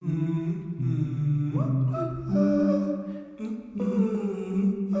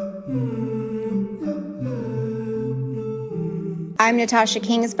I'm Natasha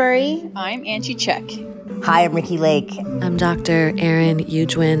Kingsbury. I'm Angie Check. Hi, I'm Ricky Lake. I'm Dr. Erin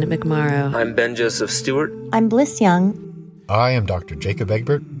Eugwin McMorrow. I'm Ben Joseph Stewart. I'm Bliss Young. I am Dr. Jacob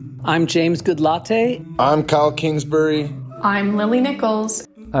Egbert. I'm James Goodlatte. I'm Kyle Kingsbury. I'm Lily Nichols.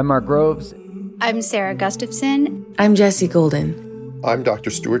 I'm Mark Groves. I'm Sarah Gustafson. I'm Jessie Golden. I'm Dr.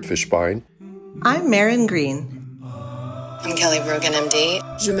 Stuart Fishbein. I'm Marin Green. I'm Kelly Brogan,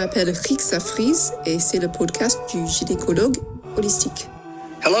 MD. Je m'appelle Rixa Fries et c'est le podcast du gynécologue holistique.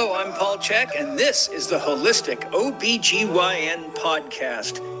 Hello, I'm Paul Check, and this is the Holistic OBGYN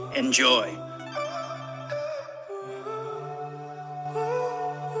podcast. Enjoy.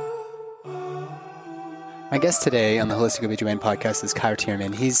 My guest today on the Holistic OBGYN podcast is Kyle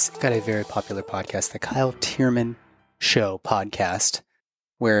Thiermann. He's got a very popular podcast, the Kyle Thiermann Show podcast,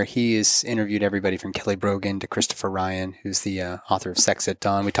 where he has interviewed everybody from Kelly Brogan to Christopher Ryan, who's the author of Sex at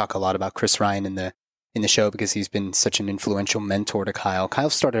Dawn. We talk a lot about Chris Ryan in the show because he's been such an influential mentor to Kyle. Kyle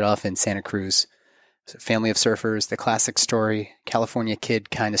started off in Santa Cruz, so family of surfers, the classic story, California kid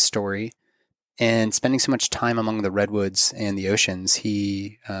kind of story. And spending so much time among the redwoods and the oceans,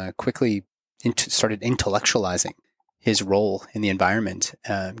 he quickly started intellectualizing his role in the environment,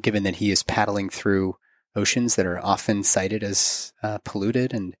 given that he is paddling through oceans that are often cited as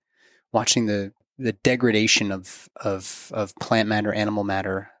polluted, and watching the degradation of plant matter, animal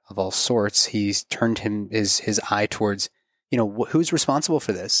matter of all sorts. He's turned his eye towards, who's responsible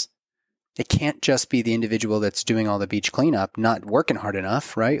for this? It can't just be the individual that's doing all the beach cleanup, not working hard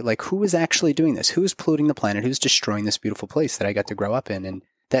enough, right? Like, who is actually doing this? Who's polluting the planet? Who's destroying this beautiful place that I got to grow up in? And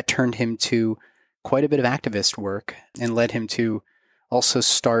that turned him to quite a bit of activist work and led him to also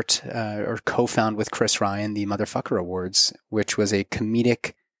start or co-found with Chris Ryan the Motherfucker Awards, which was a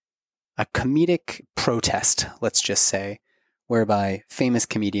comedic protest, let's just say, whereby famous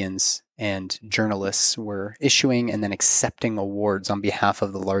comedians and journalists were issuing and then accepting awards on behalf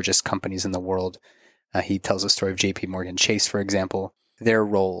of the largest companies in the world. He tells the story of JP Morgan Chase, for example, their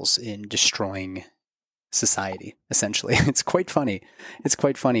roles in destroying society, essentially. It's quite funny.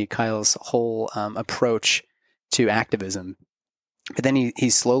 Kyle's whole approach to activism. But then he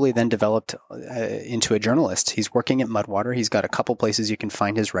slowly then developed into a journalist. He's working at Mudwater. He's got a couple places you can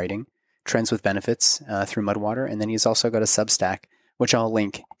find his writing, Trends with Benefits through Mudwater. And then he's also got a Substack, which I'll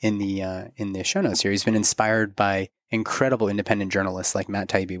link in the show notes here. He's been inspired by incredible independent journalists like Matt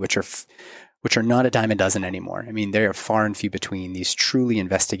Taibbi, which are not a dime a dozen anymore. I mean, they are far and few between, these truly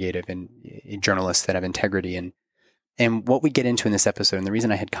investigative and journalists that have integrity. And what we get into in this episode, and the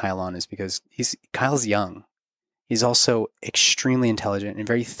reason I had Kyle on is because Kyle's young. He's also extremely intelligent and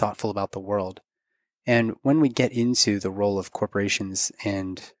very thoughtful about the world. And when we get into the role of corporations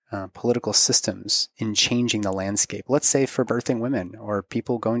and political systems in changing the landscape, let's say for birthing women or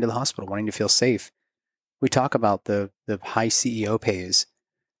people going to the hospital wanting to feel safe, we talk about the high CEO pays.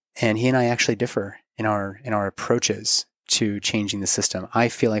 And he and I actually differ in our approaches to changing the system. I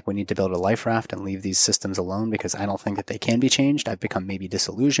feel like we need to build a life raft and leave these systems alone because I don't think that they can be changed. I've become maybe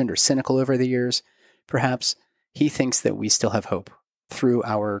disillusioned or cynical over the years, perhaps. He thinks that we still have hope through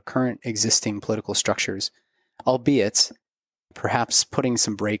our current existing political structures, albeit perhaps putting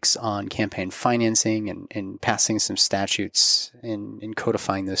some brakes on campaign financing and passing some statutes and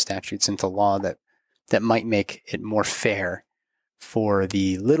codifying those statutes into law that might make it more fair for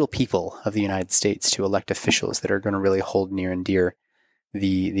the little people of the United States to elect officials that are going to really hold near and dear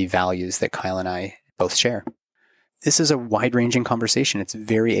the values that Kyle and I both share. This is a wide-ranging conversation. It's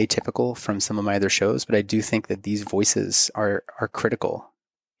very atypical from some of my other shows, but I do think that these voices are critical.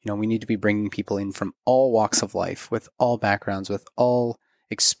 We need to be bringing people in from all walks of life, with all backgrounds, with all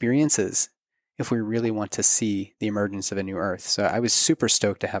experiences, if we really want to see the emergence of a new Earth. So I was super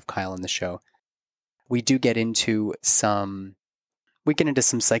stoked to have Kyle on the show. We do get into some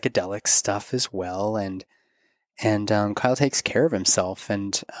psychedelic stuff as well, and Kyle takes care of himself.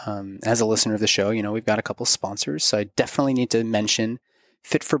 And as a listener of the show, we've got a couple sponsors. So I definitely need to mention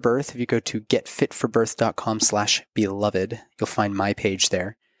Fit for Birth. If you go to getfitforbirth.com/beloved, you'll find my page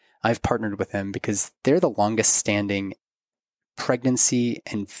there. I've partnered with them because they're the longest standing pregnancy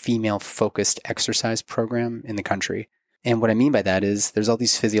and female focused exercise program in the country. And what I mean by that is there's all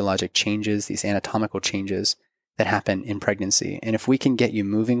these physiologic changes, these anatomical changes that happen in pregnancy. And if we can get you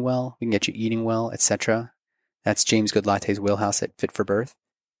moving well, we can get you eating well, etc. That's James Goodlatte's wheelhouse at Fit for Birth.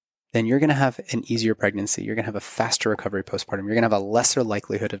 Then you're going to have an easier pregnancy. You're going to have a faster recovery postpartum. You're going to have a lesser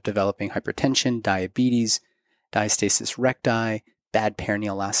likelihood of developing hypertension, diabetes, diastasis recti, bad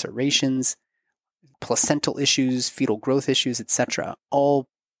perineal lacerations, placental issues, fetal growth issues, etc. All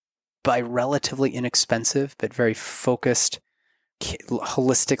by relatively inexpensive, but very focused,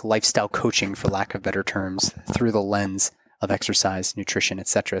 holistic lifestyle coaching, for lack of better terms, through the lens of exercise, nutrition,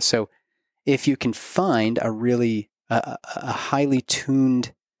 etc. So if you can find a really a highly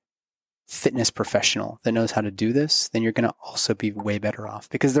tuned fitness professional that knows how to do this, then you're going to also be way better off,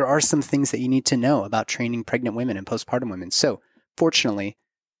 because there are some things that you need to know about training pregnant women and postpartum women. So fortunately,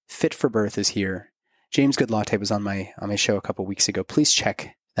 Fit for Birth is here. James Goodlatte was on my show a couple weeks ago. Please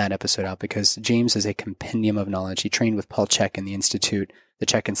check that episode out, because James is a compendium of knowledge. He trained with Paul Chek in the Institute, the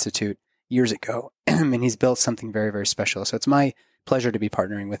Chek Institute, years ago, and he's built something very, very special. So it's my pleasure to be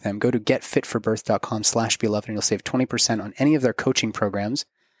partnering with him. Go to getfitforbirth.com/beloved and you'll save 20% on any of their coaching programs.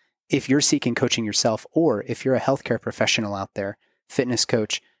 If you're seeking coaching yourself, or if you're a healthcare professional out there, fitness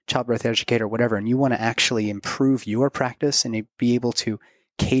coach, childbirth educator, whatever, and you want to actually improve your practice and be able to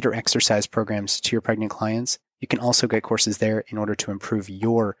cater exercise programs to your pregnant clients, you can also get courses there in order to improve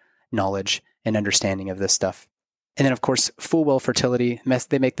your knowledge and understanding of this stuff. And then, of course, Full Well Fertility,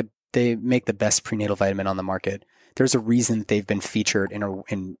 they make the best prenatal vitamin on the market. There's a reason that they've been featured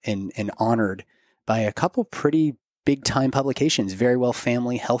and honored by a couple pretty big time publications. Verywell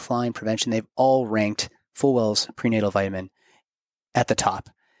Family, Healthline, Prevention. They've all ranked Full Well's prenatal vitamin at the top.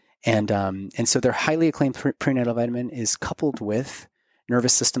 And so their highly acclaimed prenatal vitamin is coupled with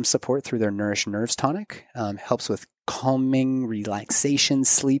nervous system support through their Nourish Nerves tonic, helps with calming, relaxation,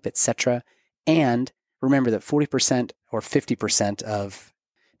 sleep, etc. And remember that 40% or 50% of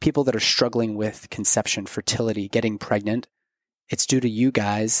people that are struggling with conception, fertility, getting pregnant, it's due to you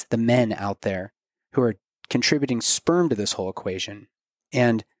guys, the men out there, who are contributing sperm to this whole equation.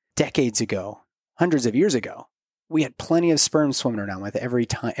 And decades ago, hundreds of years ago, we had plenty of sperm swimming around with every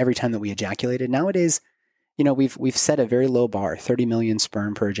time that we ejaculated. Nowadays, we've set a very low bar, 30 million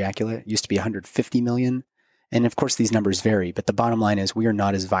sperm per ejaculate. It used to be 150 million. And of course, these numbers vary, but the bottom line is we are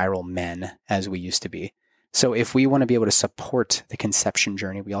not as viral men as we used to be. So if we want to be able to support the conception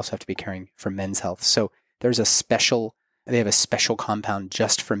journey, we also have to be caring for men's health. So they have a special compound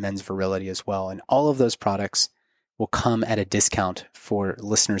just for men's virility as well. And all of those products will come at a discount for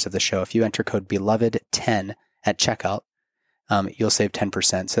listeners of the show. If you enter code BELOVED10 at checkout, you'll save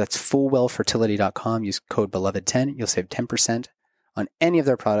 10%. So that's fullwellfertility.com. Use code BELOVED10. You'll save 10% on any of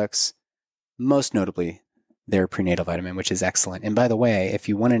their products, most notably their prenatal vitamin, which is excellent. And by the way, if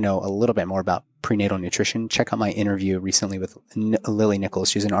you want to know a little bit more about prenatal nutrition, check out my interview recently with Lily Nichols.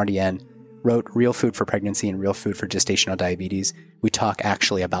 She's an RDN, wrote Real Food for Pregnancy and Real Food for Gestational Diabetes. We talk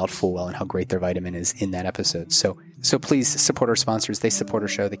actually about Full Well and how great their vitamin is in that episode. So please support our sponsors. They support our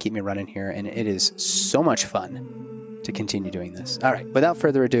show. They keep me running here. And it is so much fun to continue doing this. All right. Without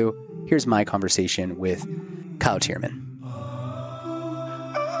further ado, here's my conversation with Kyle Thiermann.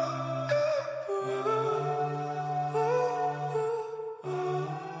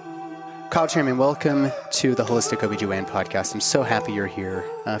 Kyle Thiermann, welcome to the Holistic OBGYN podcast. I'm so happy you're here.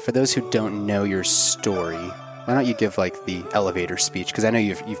 For those who don't know your story, why don't you give like the elevator speech? Because I know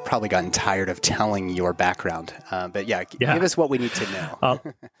you've probably gotten tired of telling your background. But yeah, give us what we need to know.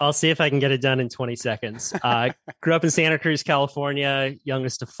 I'll see if I can get it done in 20 seconds. Grew up in Santa Cruz, California,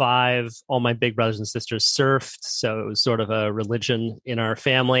 youngest of 5. All my big brothers and sisters surfed, so it was sort of a religion in our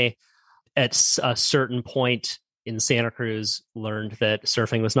family. At a certain point in Santa Cruz, learned that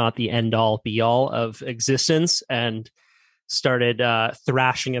surfing was not the end-all, be-all of existence, and started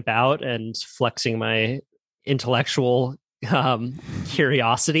thrashing about and flexing my intellectual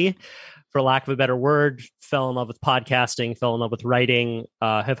curiosity, for lack of a better word. Fell in love with podcasting, fell in love with writing,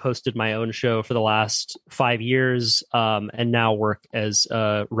 have hosted my own show for the last 5 years, and now work as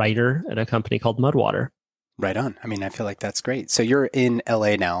a writer at a company called Mudwater. Right on. I mean, I feel like that's great. So you're in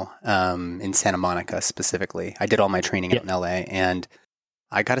LA now, in Santa Monica specifically. I did all my training out in LA, and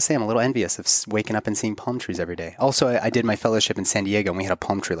I got to say I'm a little envious of waking up and seeing palm trees every day. Also, I did my fellowship in San Diego, and we had a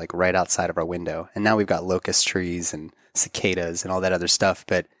palm tree like right outside of our window. And now we've got locust trees and cicadas and all that other stuff.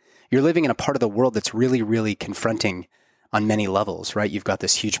 But you're living in a part of the world that's really, really confronting on many levels, right? You've got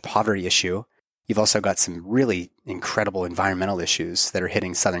this huge poverty issue. You've also got some really incredible environmental issues that are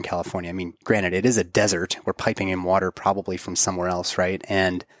hitting Southern California. I mean, granted, it is a desert. We're piping in water probably from somewhere else, right?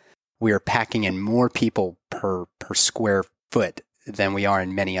 And we are packing in more people per square foot than we are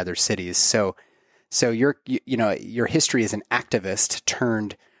in many other cities. So your history as an activist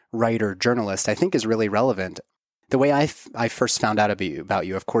turned writer, journalist, I think is really relevant. The way I first found out about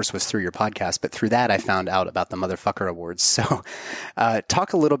you, of course, was through your podcast, but through that, I found out about the Motherfucker Awards. So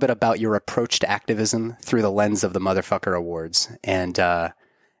talk a little bit about your approach to activism through the lens of the Motherfucker Awards, and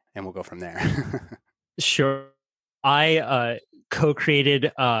we'll go from there. Sure. I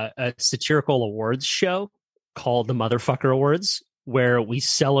co-created a satirical awards show called the Motherfucker Awards, where we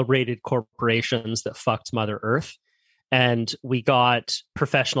celebrated corporations that fucked Mother Earth. And we got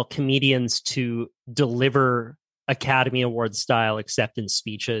professional comedians to deliver Academy Award style acceptance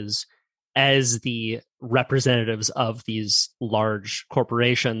speeches as the representatives of these large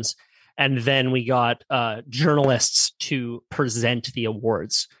corporations. And then we got journalists to present the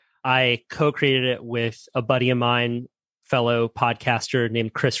awards. I co-created it with a buddy of mine, fellow podcaster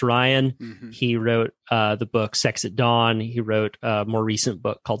named Chris Ryan. Mm-hmm. He wrote the book Sex at Dawn. He wrote a more recent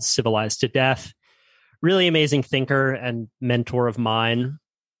book called Civilized to Death. Really amazing thinker and mentor of mine.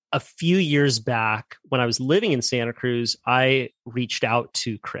 A few years back, when I was living in Santa Cruz, I reached out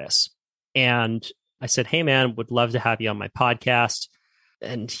to Chris and I said, "Hey man, would love to have you on my podcast."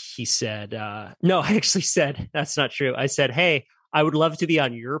 And he said, no, I actually said, that's not true. I said, "Hey, I would love to be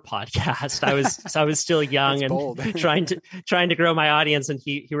on your podcast." I was still young and trying to grow my audience. And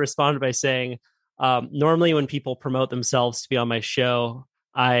he responded by saying, "Normally when people promote themselves to be on my show,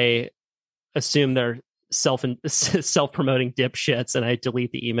 I assume they're self-promoting dipshits and I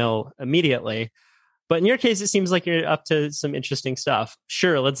delete the email immediately. But in your case, it seems like you're up to some interesting stuff.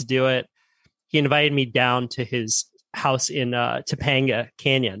 Sure, let's do it." He invited me down to his house in Topanga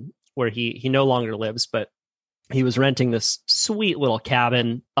Canyon, where he no longer lives, but he was renting this sweet little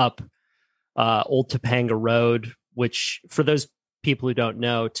cabin up Old Topanga Road, which for those people who don't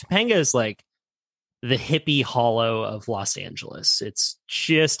know, Topanga is like the hippie hollow of Los Angeles. It's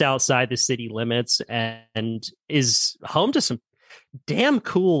just outside the city limits and is home to some damn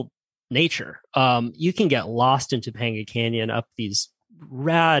cool nature. You can get lost in Topanga Canyon up these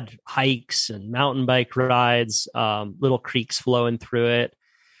rad hikes and mountain bike rides, little creeks flowing through it.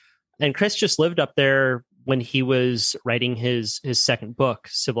 And Chris just lived up there when he was writing his second book,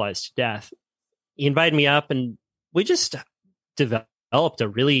 Civilized to Death. He invited me up and we just developed a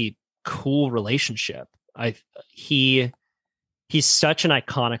really cool relationship. He's such an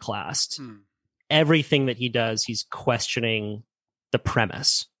iconoclast. Everything that he does, he's questioning the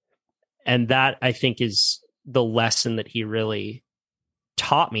premise. And that, I think, is the lesson that he really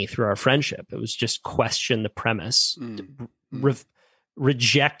taught me through our friendship. It was just question the premise,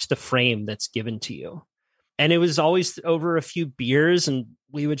 reject the frame that's given to you. And it was always over a few beers and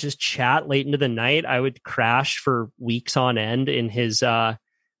we would just chat late into the night. I would crash for weeks on end in his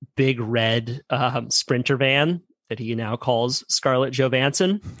big red Sprinter van that he now calls Scarlett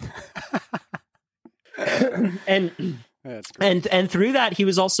Johansson. and through that, he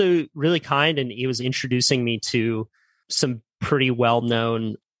was also really kind and he was introducing me to some pretty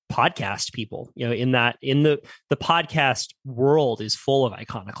well-known podcast people. You know, in the podcast world is full of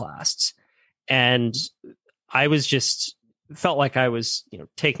iconoclasts. And I was just felt like I was,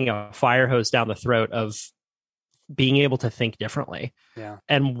 taking a fire hose down the throat of being able to think differently. Yeah.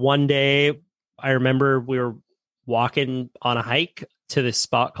 And one day I remember we were walking on a hike to this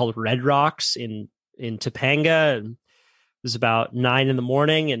spot called Red Rocks in Topanga. And it was about 9 a.m.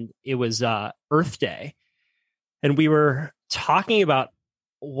 and it was Earth Day. And we were talking about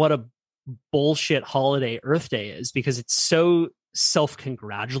what a bullshit holiday Earth Day is because it's so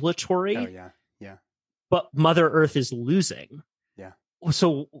self-congratulatory. Oh, yeah. Yeah. But Mother Earth is losing. Yeah.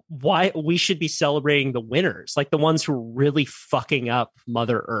 So why we should be celebrating the winners, like the ones who are really fucking up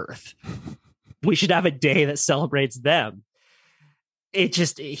Mother Earth. We should have a day that celebrates them.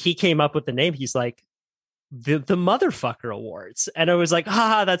 He came up with the name. He's like, the Motherfucker Awards. And I was like,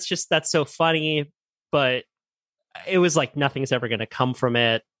 that's so funny. But it was like, nothing's ever going to come from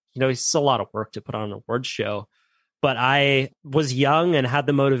it. It's a lot of work to put on an awards show. But I was young and had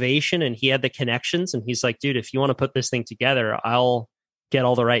the motivation and he had the connections. And he's like, dude, if you want to put this thing together, I'll get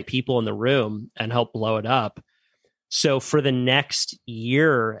all the right people in the room and help blow it up. So for the next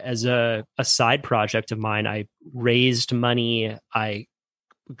year, as a side project of mine, I raised money. I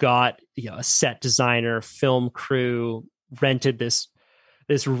got a set designer, film crew, rented this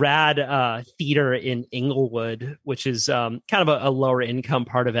rad theater in Inglewood, which is kind of a lower income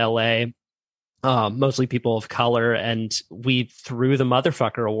part of LA. Mostly people of color, and we threw the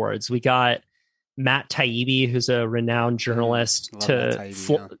Motherfucker Awards. We got Matt Taibbi, who's a renowned journalist,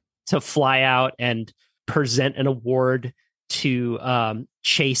 to fly out and present an award to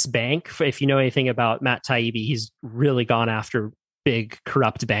Chase Bank. If you know anything about Matt Taibbi, he's really gone after big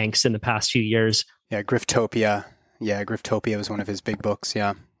corrupt banks in the past few years. Yeah, Griftopia. Yeah, Griftopia was one of his big books.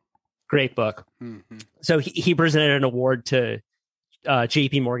 Yeah, great book. Mm-hmm. So he presented an award to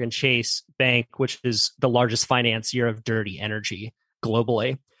JP Morgan Chase Bank, which is the largest financier of dirty energy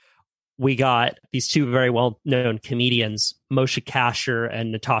globally. We got these two very well-known comedians, Moshe Kasher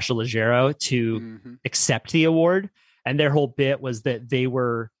and Natasha Leggero, to accept the award. And their whole bit was that they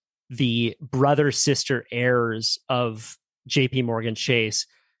were the brother-sister heirs of JP Morgan Chase,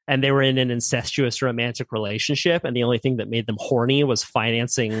 and they were in an incestuous romantic relationship, and the only thing that made them horny was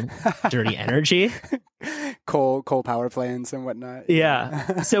financing dirty energy. Coal power plants and whatnot.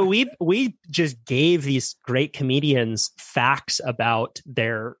 Yeah. So we just gave these great comedians facts about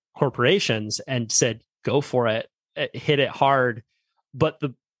their corporations and said, go for it, hit it hard. But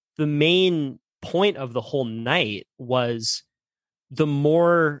the main point of the whole night was the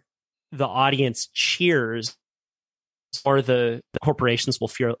more the audience cheers, or the corporations will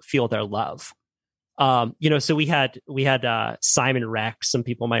feel their love. So we had Simon Rex. Some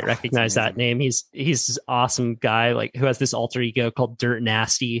people might recognize that name. He's this awesome guy, like, who has this alter ego called Dirt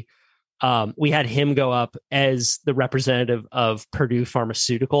Nasty. We had him go up as the representative of Purdue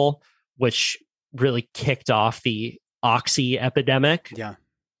Pharmaceutical, which really kicked off the Oxy epidemic. Yeah.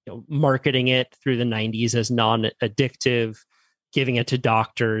 Marketing it through the 90s as non-addictive, giving it to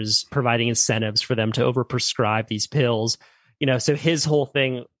doctors, providing incentives for them to overprescribe these pills. So his whole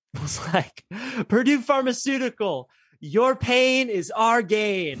thing was like, Purdue Pharmaceutical, your pain is our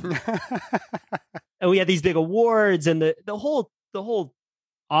gain. And we had these big awards, and the whole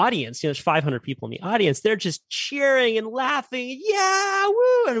audience, there's 500 people in the audience, they're just cheering and laughing. Yeah,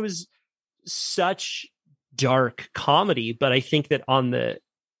 woo. And it was such dark comedy. But I think that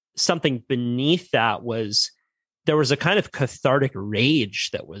something beneath that there was a kind of cathartic rage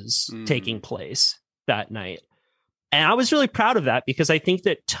that was taking place that night. And I was really proud of that, because I think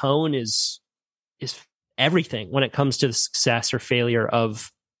that tone is everything when it comes to the success or failure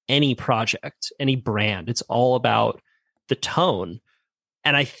of any project, any brand. It's all about the tone.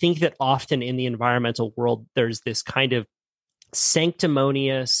 And I think that often in the environmental world, there's this kind of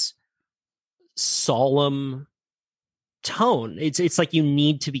sanctimonious, solemn tone. It's like you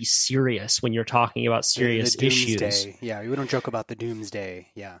need to be serious when you're talking about serious issues. Yeah, we don't joke about the doomsday.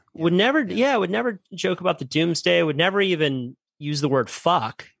 Yeah. Would never joke about the doomsday, would never even use the word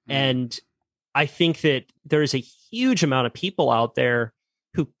fuck. And I think that there's a huge amount of people out there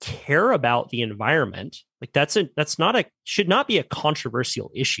who care about the environment. Like should not be a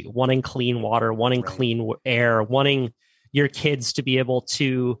controversial issue. Wanting clean water, wanting clean air, wanting your kids to be able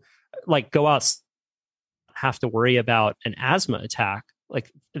to like go out, have to worry about an asthma attack.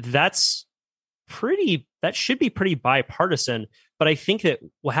 Like that should be pretty bipartisan. But I think that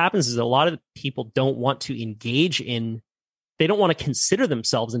what happens is a lot of people don't want to they don't want to consider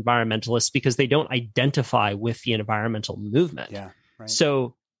themselves environmentalists because they don't identify with the environmental movement. Yeah. Right.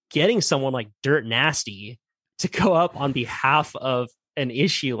 So getting someone like Dirt Nasty to go up on behalf of an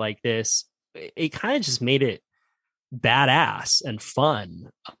issue like this, it kind of just made it badass and fun.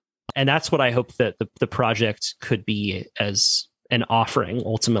 And that's what I hope that the project could be, as an offering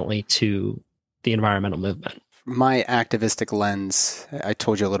ultimately to the environmental movement. My activistic lens, I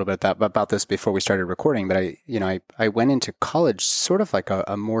told you a little bit about this before we started recording, but I went into college sort of like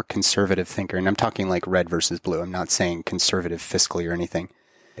a more conservative thinker, and I'm talking like red versus blue. I'm not saying conservative fiscally or anything.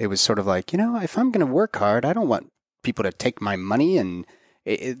 It was sort of like, if I'm going to work hard, I don't want people to take my money, and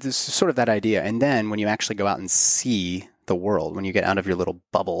it's sort of that idea. And then when you actually go out and see the world, when you get out of your little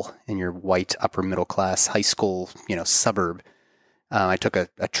bubble in your white upper middle class high school, suburb. I took a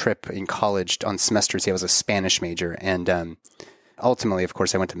trip in college on semesters. I was a Spanish major, and ultimately, of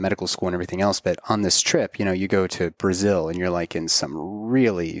course, I went to medical school and everything else. But on this trip, you go to Brazil, and you're like in some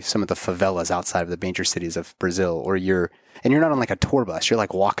of the favelas outside of the major cities of Brazil, or you're not on like a tour bus. You're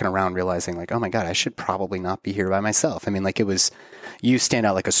like walking around realizing like, oh my God, I should probably not be here by myself. I mean, like you stand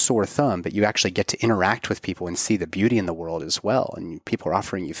out like a sore thumb, but you actually get to interact with people and see the beauty in the world as well. And people are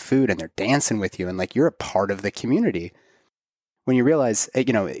offering you food and they're dancing with you, and like you're a part of the community. When you realize,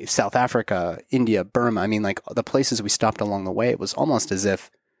 South Africa, India, Burma, I mean, like the places we stopped along the way, it was almost as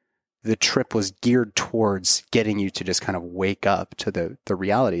if the trip was geared towards getting you to just kind of wake up to the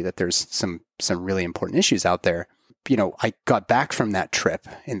reality that there's some really important issues out there. I got back from that trip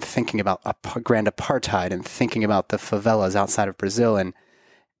and thinking about grand apartheid and thinking about the favelas outside of Brazil, and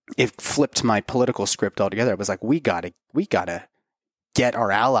it flipped my political script altogether. I was like, we gotta get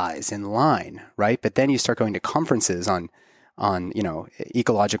our allies in line, right? But then you start going to conferences on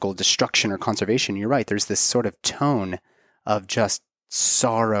ecological destruction or conservation. You're right. There's this sort of tone of just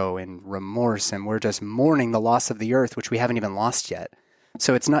sorrow and remorse, and we're just mourning the loss of the earth, which we haven't even lost yet.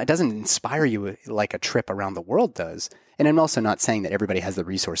 So it doesn't inspire you like a trip around the world does. And I'm also not saying that everybody has the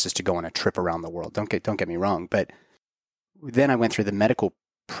resources to go on a trip around the world. Don't get me wrong. But then I went through the medical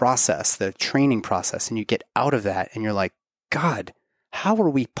process, the training process, and you get out of that and you're like, God, how are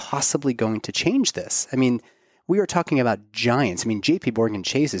we possibly going to change this? I mean, we are talking about giants. I mean, JP Morgan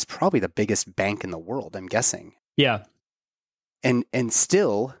Chase is probably the biggest bank in the world, I'm guessing. Yeah. And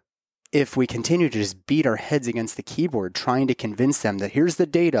still if we continue to just beat our heads against the keyboard trying to convince them that here's the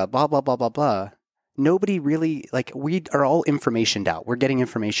data, blah, blah, blah, blah, blah, nobody really, like, we are all informationed out. We're getting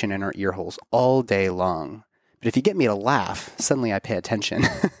information in our ear holes all day long. But if you get me to laugh, suddenly I pay attention.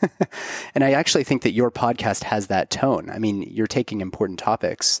 And I actually think that your podcast has that tone. I mean, you're taking important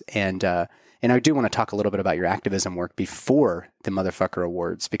topics. And I do want to talk a little bit about your activism work before the Motherfucker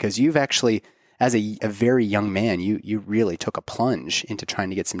Awards, because you've actually, as a very young man, you really took a plunge into trying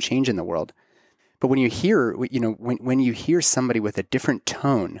to get some change in the world. But when you hear, when you hear somebody with a different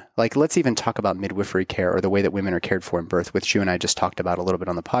tone, like let's even talk about midwifery care or the way that women are cared for in birth, which you and I just talked about a little bit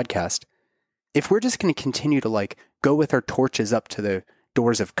on the podcast. If we're just going to continue to like go with our torches up to the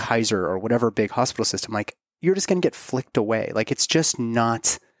doors of Kaiser or whatever big hospital system, like you're just going to get flicked away. Like it's just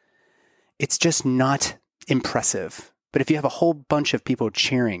not impressive. But if you have a whole bunch of people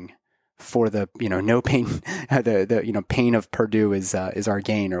cheering for the, no pain, the pain of Purdue is our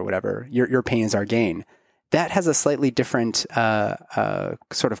gain or whatever, your pain is our gain, that has a slightly different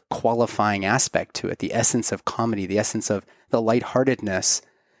sort of qualifying aspect to it. The essence of comedy, the essence of the lightheartedness,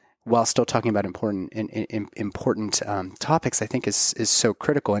 while still talking about important topics, I think is so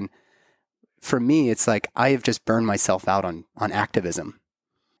critical. And for me, it's like I have just burned myself out on activism.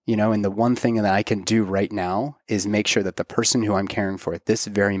 And the one thing that I can do right now is make sure that the person who I'm caring for at this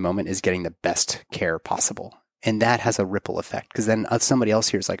very moment is getting the best care possible. And that has a ripple effect, because then somebody else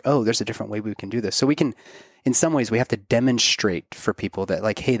here is like, oh, there's a different way we can do this. So we can, in some ways, we have to demonstrate for people that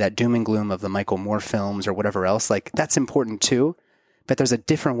like, hey, that doom and gloom of the Michael Moore films or whatever else, like that's important too. But there's a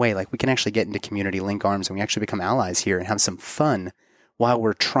different way. Like we can actually get into community, link arms, and we actually become allies here and have some fun while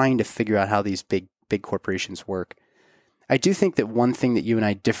we're trying to figure out how these big corporations work. I do think that one thing that you and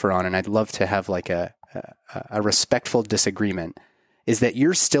I differ on, and I'd love to have like a respectful disagreement, is that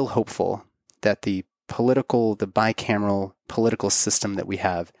you're still hopeful that the bicameral political system that we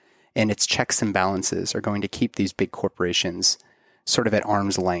have and its checks and balances are going to keep these big corporations sort of at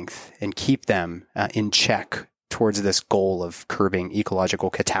arm's length and keep them in check towards this goal of curbing ecological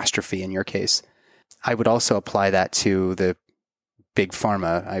catastrophe in your case. I would also apply that to the big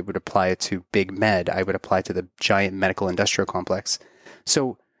pharma. I would apply it to big med. I would apply it to the giant medical industrial complex.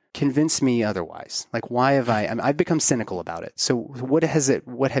 So convince me otherwise. Like, why have I've become cynical about it. So what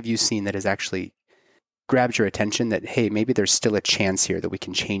have you seen that has actually grabbed your attention that, hey, maybe there's still a chance here that we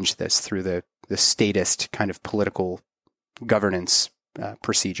can change this through the statist kind of political governance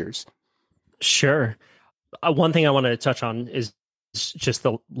procedures? Sure. One thing I wanted to touch on is just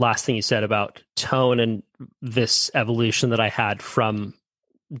the last thing you said about tone and this evolution that I had from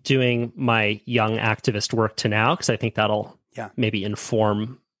doing my young activist work to now, because I think that'll maybe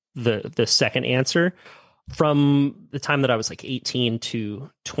inform the second answer. From the time that I was like 18 to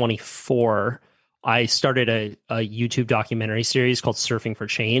 24, I started a YouTube documentary series called Surfing for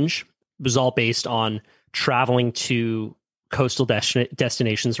Change. It was all based on traveling to coastal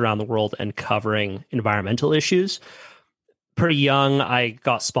destinations around the world and covering environmental issues. Pretty young, I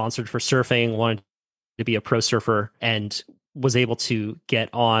got sponsored for surfing, wanted to be a pro surfer, and was able to get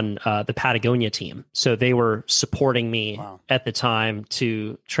on the Patagonia team. So they were supporting me at the time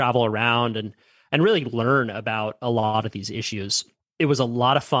to travel around and really learn about a lot of these issues. It was a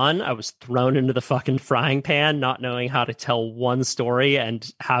lot of fun. I was thrown into the fucking frying pan, not knowing how to tell one story and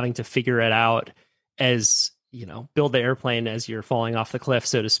having to figure it out as, build the airplane as you're falling off the cliff,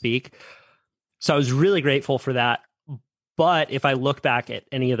 so to speak. So I was really grateful for that. But if I look back at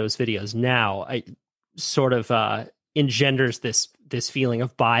any of those videos now, I sort of engenders this feeling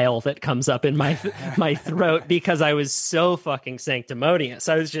of bile that comes up in my throat, because I was so fucking sanctimonious.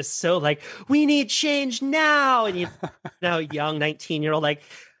 I was just so like, we need change now. And young 19-year-old, like,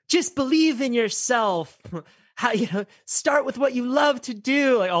 just believe in yourself. How, start with what you love to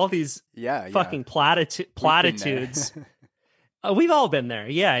do. Like all these fucking platitudes. We've all been there.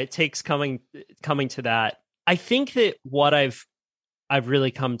 Yeah, it takes coming to that. I think that what I've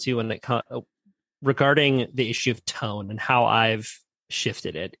really come to when it regarding the issue of tone and how I've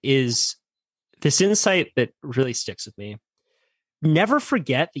shifted it is this insight that really sticks with me. Never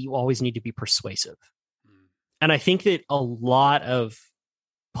forget that you always need to be persuasive. And I think that a lot of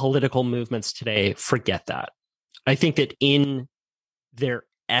political movements today forget that. I think that in their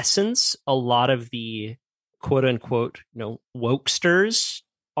essence, a lot of the quote unquote, wokesters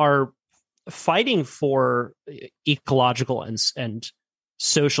are fighting for ecological and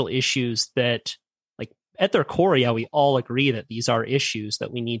social issues that, like, at their core, we all agree that these are issues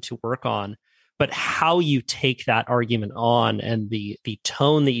that we need to work on. But how you take that argument on and the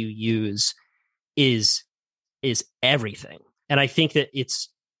tone that you use is everything. And I think that it's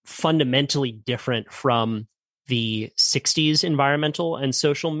fundamentally different from the 60s environmental and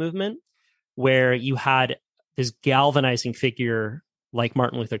social movement, where you had this galvanizing figure like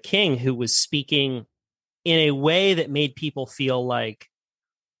Martin Luther King, who was speaking in a way that made people feel like,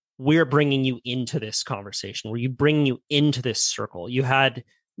 we're bringing you into this conversation, we're bringing you into this circle. You had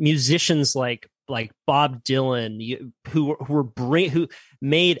musicians like Bob Dylan, who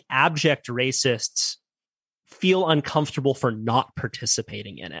made abject racists feel uncomfortable for not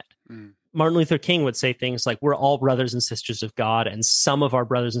participating in it. Martin Luther King would say things like, we're all brothers and sisters of God, and some of our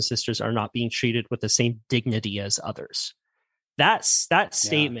brothers and sisters are not being treated with the same dignity as others. That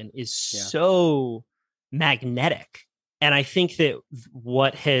statement is so magnetic. And I think that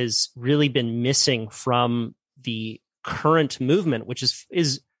what has really been missing from the current movement, which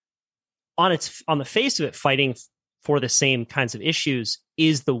is on the face of it fighting for the same kinds of issues,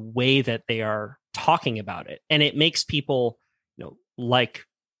 is the way that they are talking about it. And it makes people, like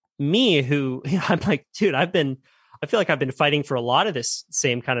me, who I'm like, dude, I feel like I've been fighting for a lot of this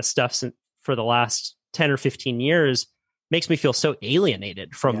same kind of stuff for the last 10 or 15 years, makes me feel so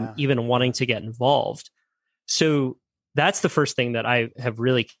alienated from even wanting to get involved. So that's the first thing that I have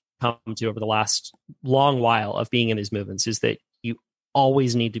really come to over the last long while of being in these movements, is that you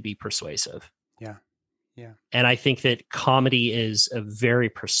always need to be persuasive. Yeah. Yeah. And I think that comedy is a very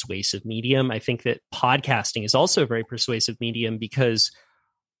persuasive medium. I think that podcasting is also a very persuasive medium, because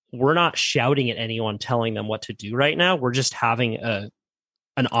we're not shouting at anyone telling them what to do right now. We're just having an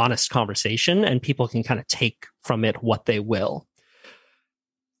honest conversation, and people can kind of take from it what they will.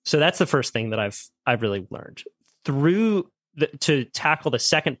 So that's the first thing that I've really learned. To tackle the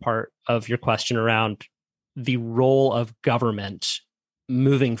second part of your question around the role of government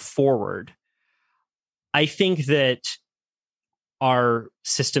moving forward, I think that our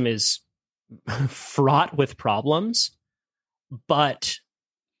system is fraught with problems, but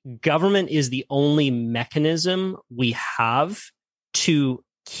government is the only mechanism we have to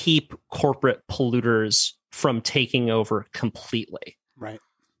keep corporate polluters from taking over completely. Right.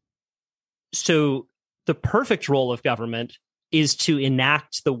 So the perfect role of government is to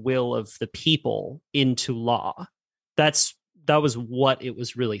enact the will of the people into law. That was what it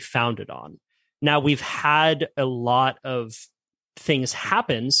was really founded on. Now, we've had a lot of things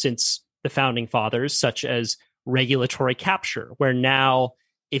happen since the founding fathers, such as regulatory capture, where now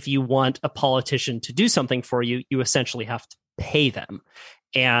if you want a politician to do something for you, you essentially have to pay them.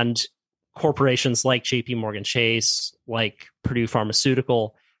 And corporations like JP Morgan Chase, like Purdue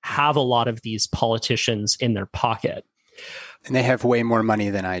Pharmaceutical, have a lot of these politicians in their pocket. And they have way more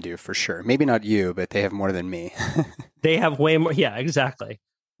money than I do, for sure. Maybe not you, but they have more than me. They have way more. Yeah, exactly.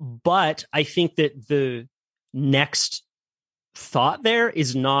 But I think that the next thought there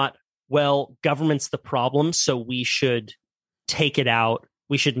is not, well, government's the problem, so we should take it out.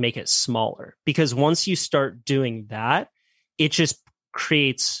 We should make it smaller. Because once you start doing that, it just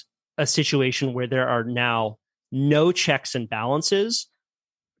creates a situation where there are now no checks and balances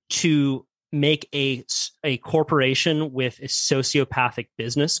to make a corporation with a sociopathic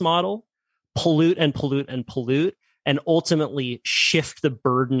business model pollute and pollute and pollute, and ultimately shift the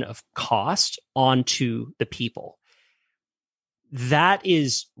burden of cost onto the people. That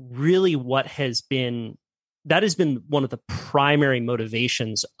is really what has been one of the primary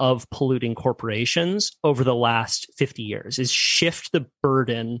motivations of polluting corporations over the last 50 years, is shift the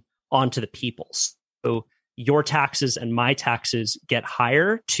burden onto the people. So your taxes and my taxes get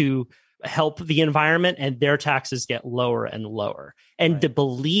higher to help the environment, and their taxes get lower and lower. And the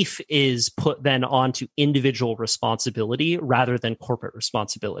belief is put then onto individual responsibility rather than corporate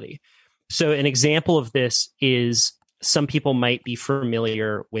responsibility. So an example of this is, some people might be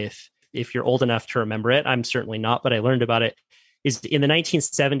familiar with, if you're old enough to remember it, I'm certainly not, but I learned about it, is in the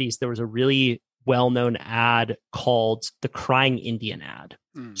 1970s, there was a really well-known ad called the Crying Indian ad.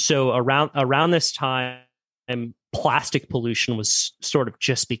 So around this time, plastic pollution was sort of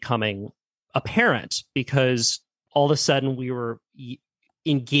just becoming apparent, because all of a sudden we were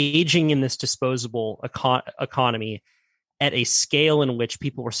engaging in this disposable economy at a scale in which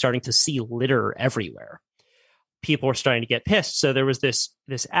people were starting to see litter everywhere. People were starting to get pissed. So there was this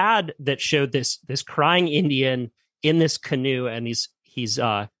ad that showed this crying Indian in this canoe, and he's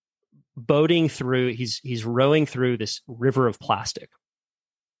boating through, he's rowing through this river of plastic.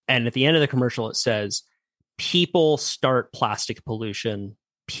 And at the end of the commercial, it says, people start plastic pollution,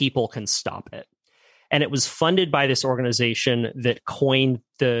 people can stop it. And it was funded by this organization that coined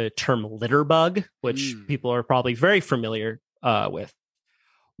the term litter bug, which people are probably very familiar with.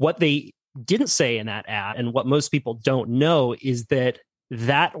 What they didn't say in that ad, and what most people don't know, is that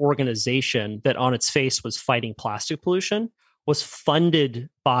that organization that on its face was fighting plastic pollution was funded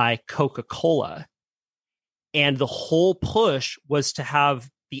by Coca-Cola And the whole push was to have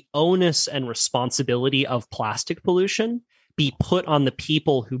the onus and responsibility of plastic pollution be put on the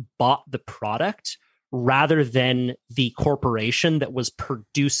people who bought the product rather than the corporation that was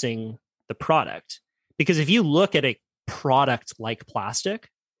producing the product. Because if you look at a product like plastic,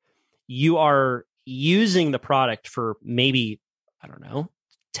 you are using the product for maybe, I don't know,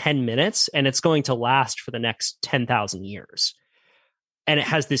 10 minutes, and it's going to last for the next 10,000 years. And it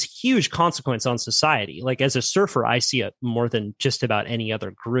has this huge consequence on society. Like as a surfer, I see it more than just about any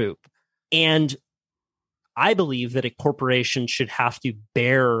other group. And I believe that a corporation should have to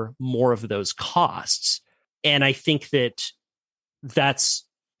bear more of those costs. And I think that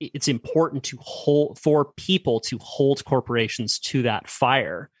it's important for people to hold corporations to that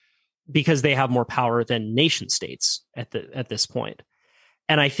fire because they have more power than nation states at this point.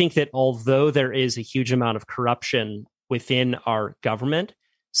 And I think that although there is a huge amount of corruption within our government,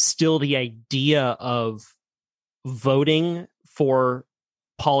 still the idea of voting for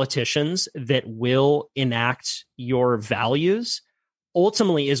politicians that will enact your values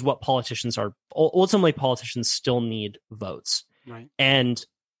ultimately is what politicians are. Ultimately, politicians still need votes. Right. And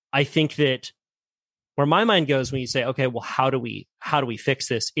I think that where my mind goes when you say, okay, well, how do we fix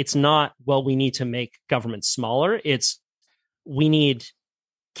this? It's not, well, we need to make government smaller. It's we need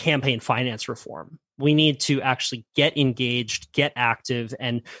campaign finance reform. We need to actually get engaged, get active,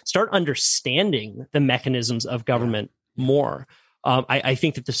 and start understanding the mechanisms of government more. I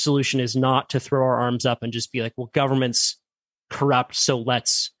think that the solution is not to throw our arms up and just be like, well, government's corrupt, so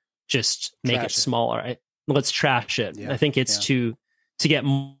let's just make it smaller. Let's trash it. Yeah. I think it's to get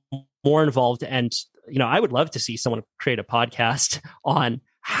more involved. And, I would love to see someone create a podcast on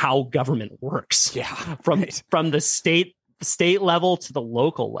how government works from the state level to the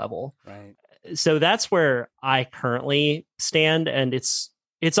local level. Right. So that's where I currently stand. And it's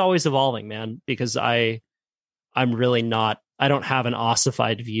always evolving, man, because I'm really not, I don't have an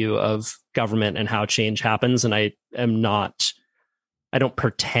ossified view of government and how change happens. And I don't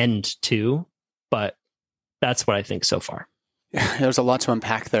pretend to, but that's what I think so far. There's a lot to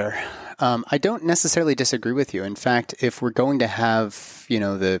unpack there. I don't necessarily disagree with you. In fact, if we're going to have,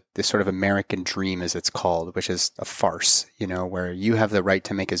 the sort of American dream, as it's called, which is a farce, where you have the right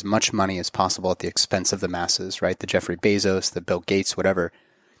to make as much money as possible at the expense of the masses, right? The Jeffrey Bezos, the Bill Gates, whatever.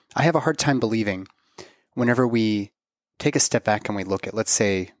 I have a hard time believing whenever we take a step back and we look at, let's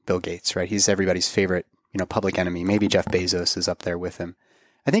say, Bill Gates, right? He's everybody's favorite, public enemy. Maybe Jeff Bezos is up there with him.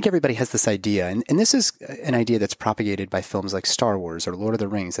 I think everybody has this idea, and this is an idea that's propagated by films like Star Wars or Lord of the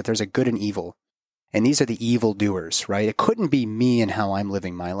Rings, that there's a good and evil, and these are the evil doers, right? It couldn't be me and how I'm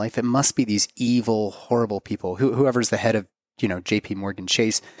living my life. It must be these evil, horrible people. Whoever's the head of, JP Morgan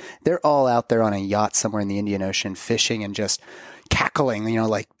Chase, they're all out there on a yacht somewhere in the Indian Ocean fishing and just cackling,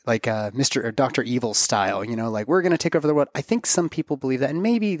 like Mr. or Dr. Evil style, like we're going to take over the world. I think some people believe that, and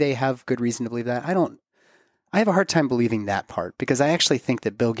maybe they have good reason to believe that. I have a hard time believing that part, because I actually think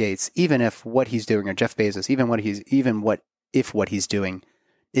that Bill Gates, even if what he's doing, or Jeff Bezos, if what he's doing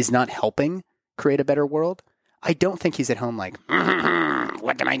is not helping create a better world, I don't think he's at home like,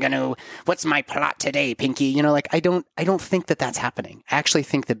 what's my plot today, Pinky? I don't think that that's happening. I actually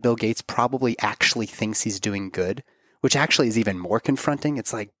think that Bill Gates probably actually thinks he's doing good, which actually is even more confronting.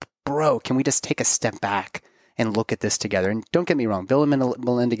 It's like, bro, can we just take a step back and look at this together? And don't get me wrong, Bill and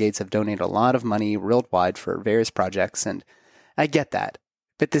Melinda Gates have donated a lot of money worldwide for various projects, and I get that.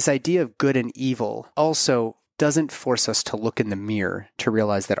 But this idea of good and evil also doesn't force us to look in the mirror to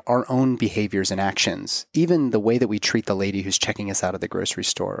realize that our own behaviors and actions, even the way that we treat the lady who's checking us out of the grocery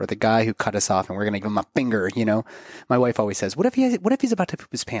store, or the guy who cut us off and we're going to give him a finger, My wife always says, what if he's about to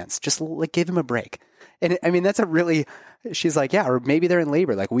poop his pants? Just give him a break. And I mean, she's like, yeah, or maybe they're in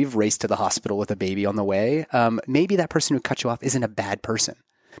labor. Like, we've raced to the hospital with a baby on the way. Maybe that person who cut you off isn't a bad person,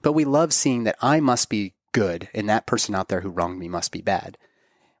 but we love seeing that I must be good and that person out there who wronged me must be bad,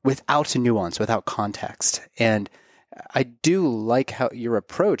 without nuance, without context. And I do like how your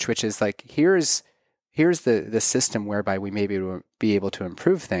approach, which is like, here's the system whereby we may be able to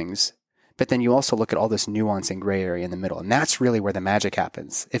improve things. But then you also look at all this nuance and gray area in the middle. And that's really where the magic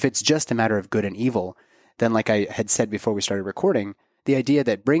happens. If it's just a matter of good and evil, then like I had said before we started recording, the idea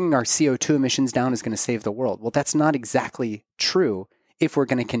that bringing our CO2 emissions down is going to save the world. Well, that's not exactly true if we're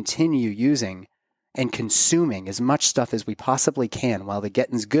going to continue using and consuming as much stuff as we possibly can while the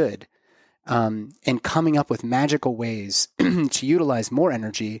getting's good, and coming up with magical ways to utilize more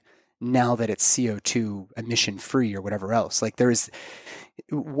energy now that it's CO2 emission free or whatever else. Like,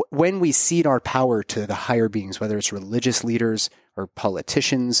 when we cede our power to the higher beings, whether it's religious leaders or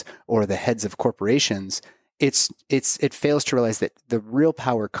politicians or the heads of corporations, it fails to realize that the real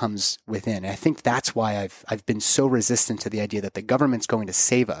power comes within. And I think that's why I've been so resistant to the idea that the government's going to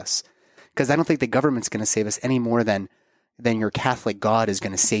save us, because I don't think the government's going to save us any more than your Catholic God is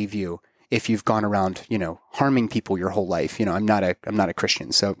going to save you if you've gone around, harming people your whole life. I'm not a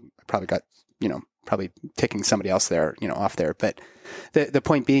Christian, so I probably got, probably picking somebody else there, off there. But the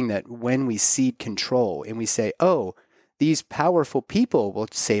point being that when we cede control and we say, oh, these powerful people will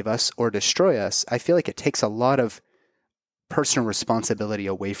save us or destroy us, I feel like it takes a lot of personal responsibility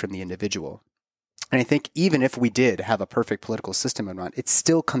away from the individual. And I think even if we did have a perfect political system and whatnot, it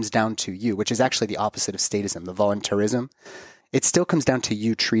still comes down to you, which is actually the opposite of statism, the voluntarism. It still comes down to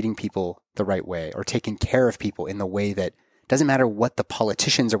you treating people the right way or taking care of people in the way that doesn't matter what the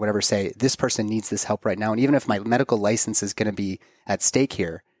politicians or whatever say, this person needs this help right now. And even if my medical license is going to be at stake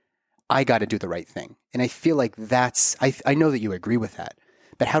here, I got to do the right thing. And I feel like I know that you agree with that,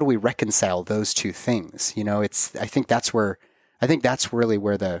 but how do we reconcile those two things? I think that's really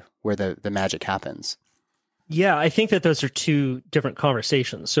where the magic happens. Yeah, I think that those are two different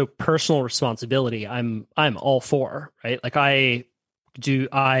conversations. So personal responsibility, I'm all for, right? Like I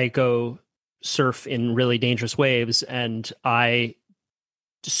go surf in really dangerous waves, and I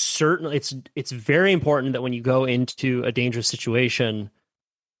certainly it's very important that when you go into a dangerous situation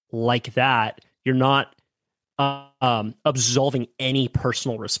like that, you're not absolving any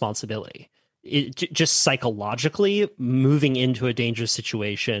personal responsibility. Just psychologically moving into a dangerous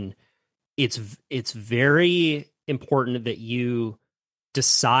situation, it's very important that you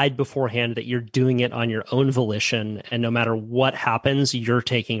decide beforehand that you're doing it on your own volition, and no matter what happens, you're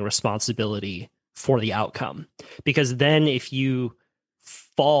taking responsibility for the outcome. Because then if you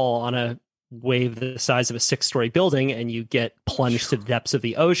fall on a wave the size of a 6-story building and you get plunged to the depths of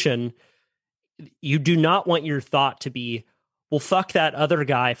the ocean, you do not want your thought to be, well, fuck that other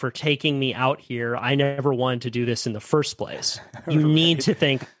guy for taking me out here. I never wanted to do this in the first place. You need to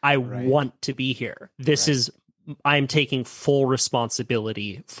think, I want to be here. I'm taking full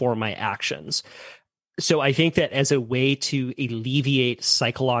responsibility for my actions. So I think that as a way to alleviate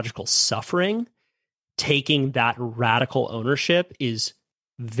psychological suffering, taking that radical ownership is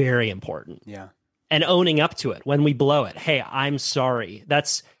very important. Yeah. And owning up to it when we blow it. Hey, I'm sorry.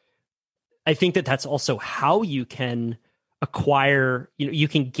 I think that that's also how you can acquire, you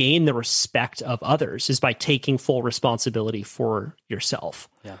can gain the respect of others, is by taking full responsibility for yourself.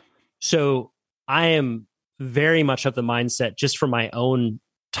 Yeah. So I am very much of the mindset, just for my own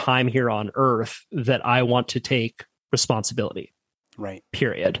time here on Earth, that I want to take responsibility. Right.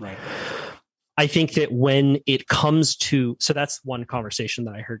 Period. Right. I think that when it comes to, so that's one conversation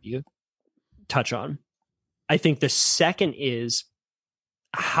that I heard you touch on. I think the second is,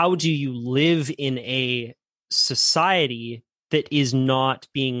 how do you live in a society that is not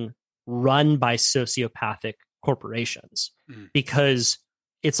being run by sociopathic corporations? Because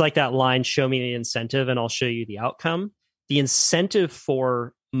it's like that line, show me the incentive and I'll show you the outcome. The incentive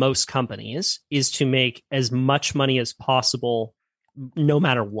for most companies is to make as much money as possible, no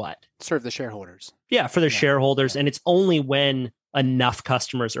matter what. Serve the shareholders. Yeah, for their shareholders. And it's only when enough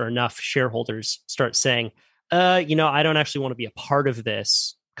customers or enough shareholders start saying, I don't actually want to be a part of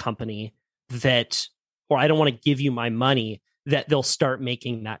this company, or I don't want to give you my money, that they'll start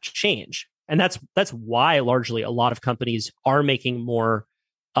making that change. And that's why largely a lot of companies are making more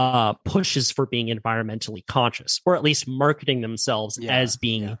pushes for being environmentally conscious, or at least marketing themselves as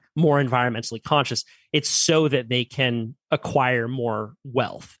being more environmentally conscious. It's so that they can acquire more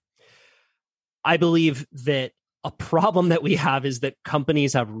wealth. I believe that a problem that we have is that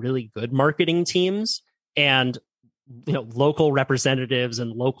companies have really good marketing teams, and local representatives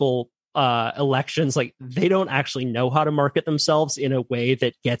and local elections, like, they don't actually know how to market themselves in a way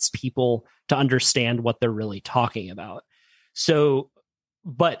that gets people to understand what they're really talking about. So,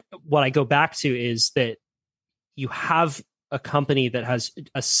 but what I go back to is that you have a company that has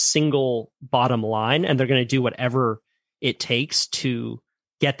a single bottom line, and they're going to do whatever it takes to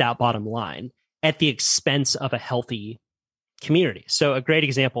get that bottom line at the expense of a healthy community. So a great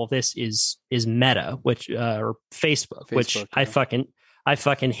example of this is Meta, which or Facebook, which I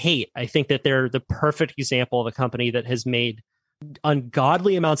fucking hate. I think that they're the perfect example of a company that has made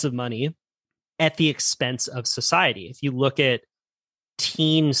ungodly amounts of money at the expense of society. If you look at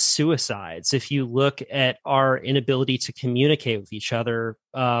teen suicides, if you look at our inability to communicate with each other,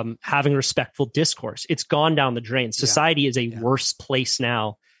 having respectful discourse, it's gone down the drain. Society is a worse place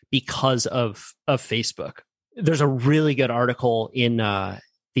now because of Facebook. There's a really good article in The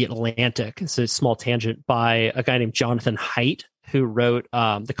Atlantic. It's a small tangent by a guy named Jonathan Haidt, who wrote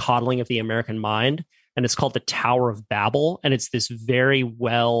The Coddling of the American Mind, and it's called The Tower of Babel. And it's this very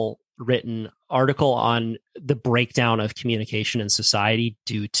well written article on the breakdown of communication in society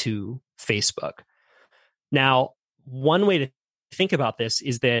due to Facebook. Now, one way to think about this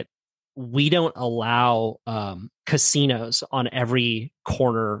is that we don't allow casinos on every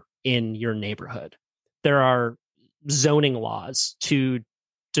corner in your neighborhood. There are zoning laws to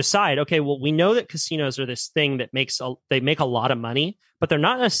decide, okay, well, we know that casinos are this thing that they make a lot of money, but they're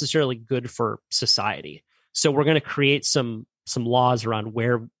not necessarily good for society. So we're going to create some laws around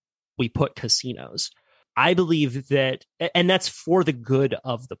where we put casinos. I believe that, and that's for the good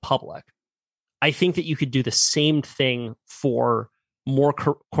of the public. I think that you could do the same thing for more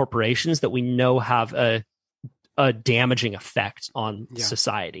corporations that we know have a damaging effect on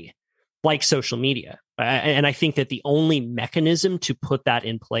society, like social media. And I think that the only mechanism to put that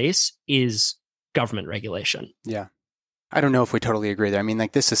in place is government regulation. Yeah. I don't know if we totally agree there. I mean,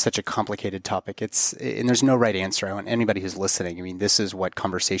 like, this is such a complicated topic. And there's no right answer. I want anybody who's listening. I mean, this is what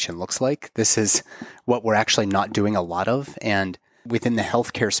conversation looks like. This is what we're actually not doing a lot of. And within the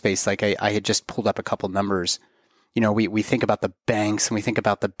healthcare space, like I had just pulled up a couple numbers. You know, we think about the banks and we think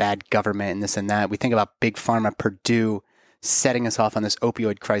about the bad government and this and that. We think about Big Pharma, Purdue setting us off on this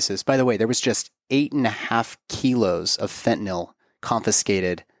opioid crisis. By the way, there was just 8.5 kilos of fentanyl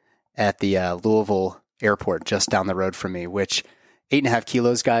confiscated at the Louisville airport just down the road from me, which 8.5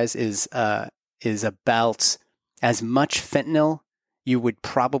 kilos, guys, is about as much fentanyl you would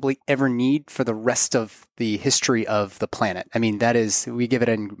probably ever need for the rest of the history of the planet. I mean, that is, we give it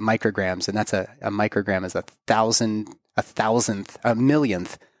in micrograms, and that's a microgram is a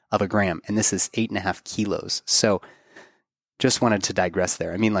millionth of a gram. And this is 8.5 kilos. So just wanted to digress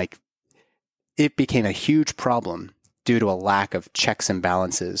there. I mean, like, it became a huge problem due to a lack of checks and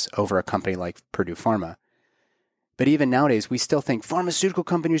balances over a company like Purdue Pharma. But even nowadays, we still think pharmaceutical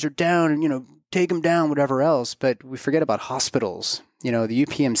companies are down and, you know, take them down, whatever else. But we forget about hospitals. You know, the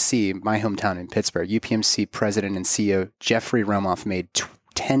UPMC, my hometown in Pittsburgh, UPMC president and CEO Jeffrey Romoff made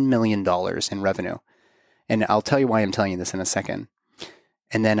 $10 million in revenue. And I'll tell you why I'm telling you this in a second.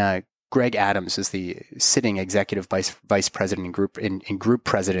 And then Greg Adams is the sitting executive vice president and group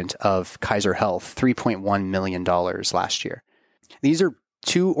president of Kaiser Health, $3.1 million last year. These are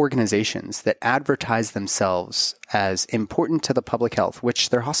two organizations that advertise themselves as important to the public health,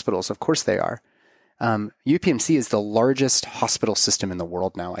 which they're hospitals. Of course they are. UPMC is the largest hospital system in the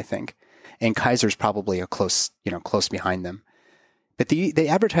world now, I think. And Kaiser's probably a close behind them. But they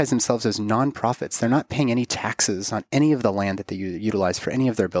advertise themselves as nonprofits. They're not paying any taxes on any of the land that they utilize for any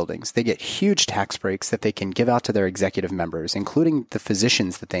of their buildings. They get huge tax breaks that they can give out to their executive members, including the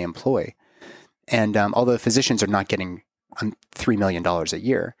physicians that they employ. And although physicians are not getting $3 million a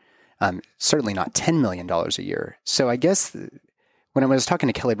year, certainly not $10 million a year. So I guess when I was talking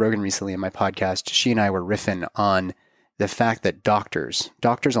to Kelly Brogan recently in my podcast, she and I were riffing on the fact that doctors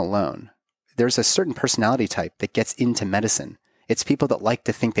alone, there's a certain personality type that gets into medicine. It's people that like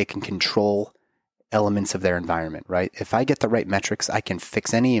to think they can control elements of their environment, right? If I get the right metrics, I can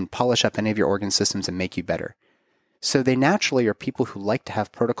fix any and polish up any of your organ systems and make you better. So they naturally are people who like to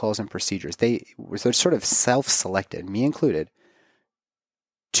have protocols and procedures. They're sort of self-selected, me included,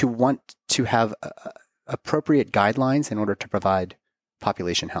 to want to have appropriate guidelines in order to provide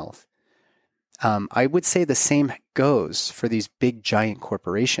population health. I would say the same goes for these big, giant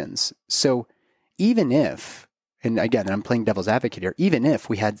corporations. So even if, and again, I'm playing devil's advocate here, even if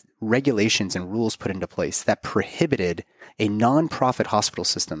we had regulations and rules put into place that prohibited a nonprofit hospital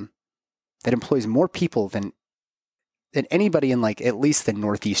system that employs more people than anybody in, like, at least the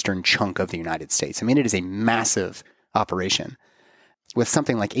northeastern chunk of the United States. I mean, it is a massive operation with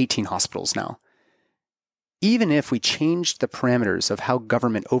something like 18 hospitals now. Even if we changed the parameters of how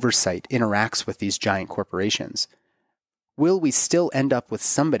government oversight interacts with these giant corporations, will we still end up with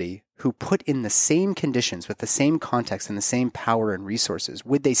somebody who put in the same conditions with the same context and the same power and resources?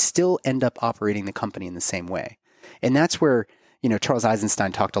 Would they still end up operating the company in the same way? And that's where, you know, Charles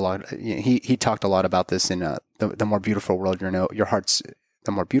Eisenstein talked a lot. He talked a lot about this in the more beautiful world the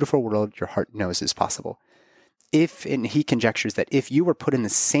more beautiful world your heart knows is possible. And he conjectures that if you were put in the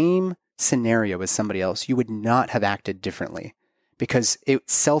same scenario as somebody else, you would not have acted differently because it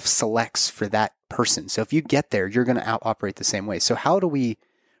self-selects for that person. So if you get there, you're going to operate the same way. So how do we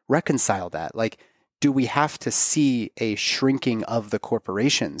reconcile that? Like, do we have to see a shrinking of the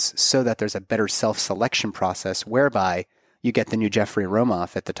corporations so that there's a better self-selection process whereby you get the new Jeffrey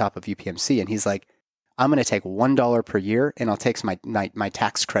Romoff at the top of UPMC and he's like, I'm going to take $1 per year and I'll take my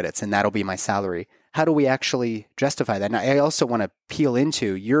tax credits and that'll be my salary. How do we actually justify that? And I also want to peel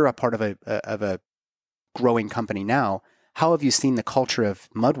into, you're a part of a growing company now. How have you seen the culture of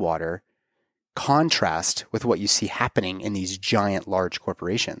Mudwater contrast with what you see happening in these giant, large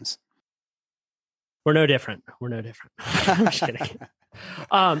corporations. We're no different. I'm just kidding.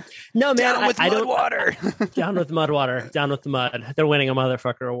 No, man, down with I don't. water. Down with Mudwater. Down with the mud. They're winning a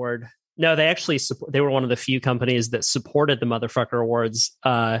motherfucker award. No, they actually they were one of the few companies that supported the motherfucker awards.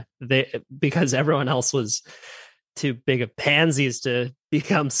 Because everyone else was too big of pansies to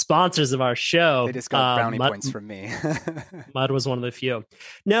become sponsors of our show. They just got brownie points from me. Mud was one of the few.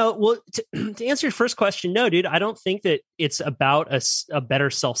 No, well, to answer your first question, no, dude, I don't think that it's about a better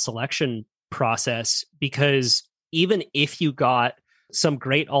self-selection process, because even if you got some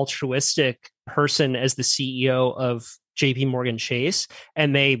great altruistic person as the CEO of JP Morgan Chase,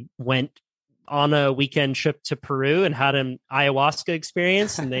 and they went on a weekend trip to Peru and had an ayahuasca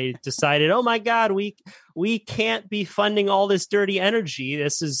experience, and they decided, oh my God, we can't be funding all this dirty energy.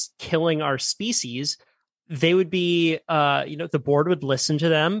 This is killing our species. They would be, the board would listen to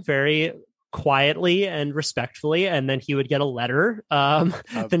them very quietly and respectfully, and then he would get a letter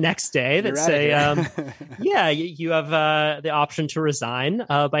the next day that say, yeah, you have the option to resign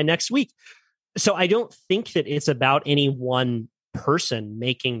by next week. So I don't think that it's about any one person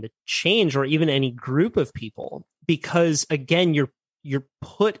making the change, or even any group of people, because again, you're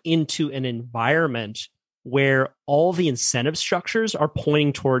put into an environment where all the incentive structures are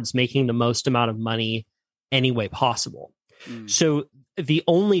pointing towards making the most amount of money any way possible. So the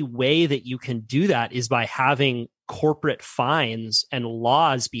only way that you can do that is by having corporate fines and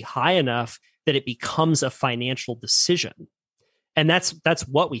laws be high enough that it becomes a financial decision. And that's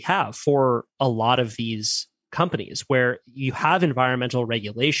what we have for a lot of these companies, where you have environmental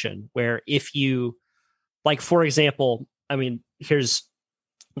regulation, where if you, like, for example, I mean, here's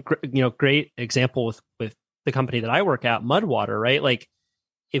great example with the company that I work at, Mudwater, right? Like,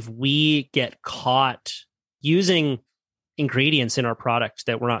 if we get caught using ingredients in our product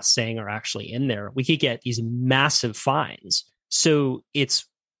that we're not saying are actually in there, we could get these massive fines. So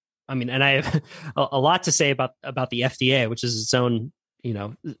and I have a lot to say about the FDA, which is its own,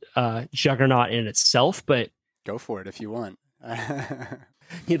 juggernaut in itself, but go for it if you want.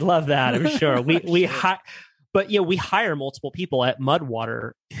 You'd love that, I'm sure. We hire multiple people at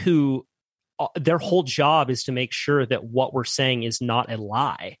Mudwater who their whole job is to make sure that what we're saying is not a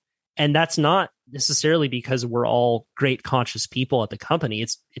lie. And that's not necessarily because we're all great conscious people at the company.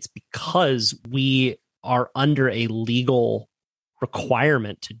 It's because we are under a legal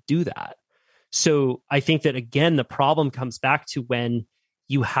requirement to do that. So I think that, again, the problem comes back to when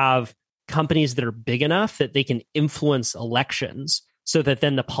you have companies that are big enough that they can influence elections, so that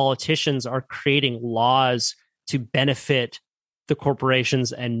then the politicians are creating laws to benefit the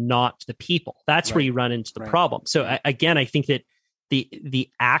corporations and not the people. That's where you run into the problem. So again, I think that the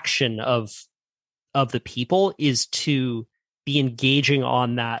action of the people is to be engaging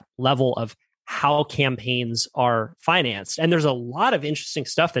on that level of how campaigns are financed. And there's a lot of interesting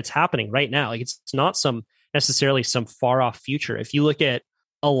stuff that's happening right now. Like, it's not necessarily some far off future. If you look at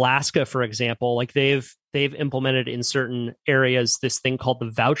Alaska, for example, like they've implemented in certain areas this thing called the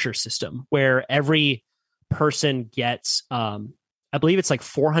voucher system, where every person gets, I believe it's like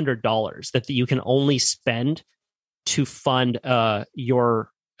 $400 that you can only spend to fund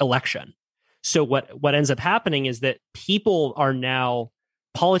your election. So what ends up happening is that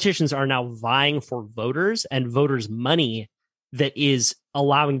politicians are now vying for voters and voters' money that is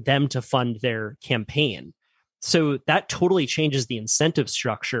allowing them to fund their campaign. So that totally changes the incentive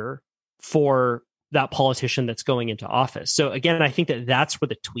structure for that politician that's going into office. So again, I think that's where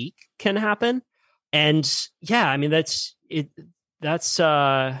the tweak can happen. And yeah, I mean,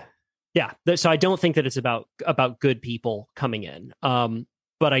 so I don't think that it's about good people coming in.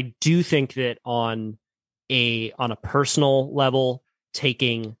 But I do think that on a personal level,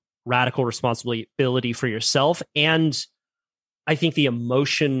 taking radical responsibility for yourself, and I think the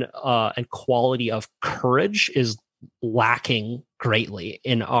emotion and quality of courage is lacking greatly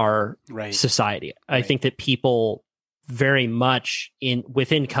in our society. I think that people very much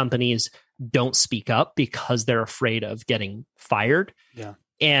within companies don't speak up because they're afraid of getting fired. Yeah.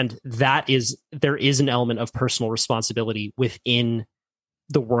 And there is an element of personal responsibility within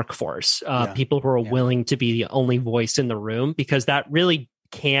the workforce, people who are willing to be the only voice in the room, because that really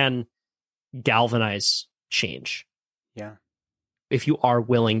can galvanize change. Yeah. If you are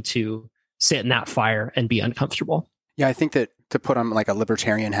willing to sit in that fire and be uncomfortable. Yeah, I think that, to put on like a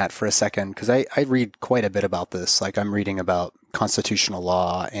libertarian hat for a second, because I read quite a bit about this. Like, I'm reading about constitutional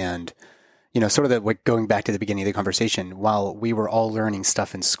law and, sort of going back to the beginning of the conversation, while we were all learning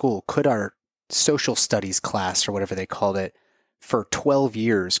stuff in school, could our social studies class, or whatever they called it, for 12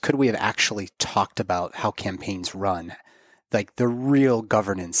 years, could we have actually talked about how campaigns run? like the real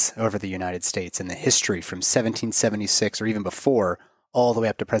governance over the United States and the history from 1776 or even before all the way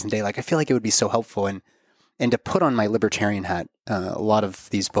up to present day. Like, I feel like it would be so helpful. And to put on my libertarian hat, a lot of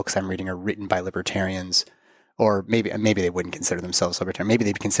these books I'm reading are written by libertarians, or maybe they wouldn't consider themselves libertarian. Maybe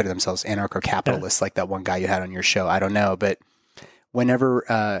they'd consider themselves anarcho-capitalists, like that one guy you had on your show. I don't know. But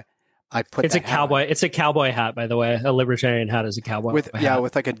whenever I put it's a cowboy. It's a cowboy hat, by the way. A libertarian hat is a cowboy hat. Yeah,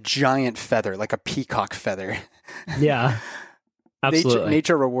 with like a giant feather, like a peacock feather. Yeah, absolutely.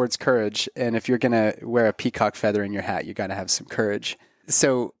 Nature rewards courage, and if you're gonna wear a peacock feather in your hat, you got to have some courage.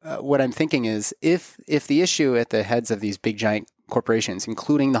 So what I'm thinking is, if the issue at the heads of these big giant corporations,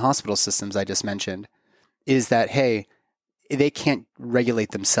 including the hospital systems I just mentioned, is that, hey, they can't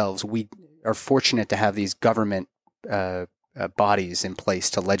regulate themselves. We are fortunate to have these government bodies in place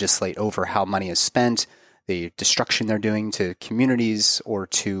to legislate over how money is spent, the destruction they're doing to communities or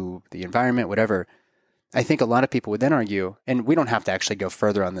to the environment, whatever. I think a lot of people would then argue, and we don't have to actually go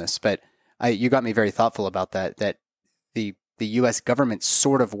further on this, but you got me very thoughtful about that the U.S. government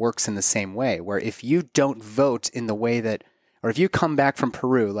sort of works in the same way, where if you don't vote in the way that, or if you come back from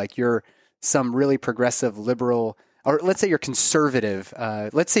Peru, like you're some really progressive liberal, or let's say you're conservative,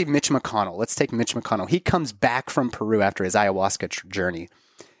 let's say Mitch McConnell. Let's take Mitch McConnell. He comes back from Peru after his ayahuasca journey,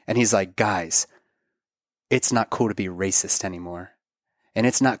 and he's like, guys, it's not cool to be racist anymore, and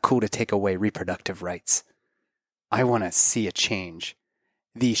it's not cool to take away reproductive rights. I want to see a change.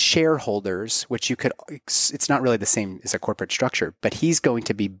 The shareholders, which it's not really the same as a corporate structure, but he's going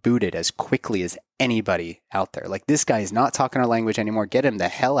to be booted as quickly as anybody out there. Like, this guy is not talking our language anymore. Get him the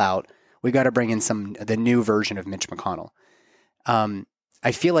hell out. We got to bring in the new version of Mitch McConnell.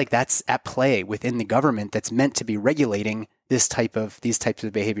 I feel like that's at play within the government that's meant to be regulating these types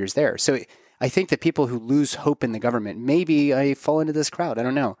of behaviors there. So I think that people who lose hope in the government, maybe I fall into this crowd. I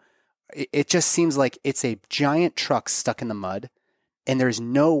don't know. It just seems like it's a giant truck stuck in the mud, and there's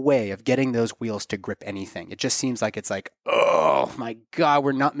no way of getting those wheels to grip anything. It just seems like it's like, oh my God,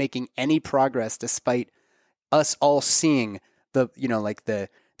 we're not making any progress despite us all seeing the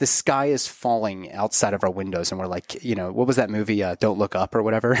sky is falling outside of our windows, and we're like, what was that movie? Don't Look Up or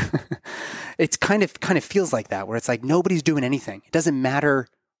whatever. It's kind of feels like that, where it's like nobody's doing anything. It doesn't matter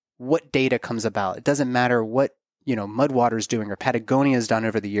what data comes about. It doesn't matter what, Mudwater's doing or Patagonia's done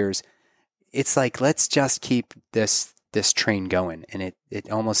over the years. It's like, let's just keep this train going, and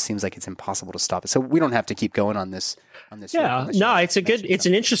it almost seems like it's impossible to stop it. So we don't have to keep going on this. Yeah, no, it's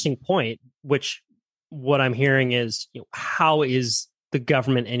an interesting point. Which what I'm hearing is, how is the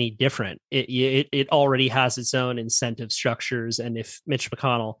government any different? It already has its own incentive structures, and if Mitch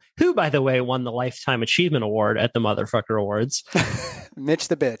McConnell, who by the way won the Lifetime Achievement Award at the Motherfucker Awards, Mitch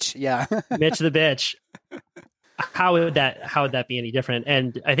the bitch, yeah, Mitch the bitch. How would that be any different?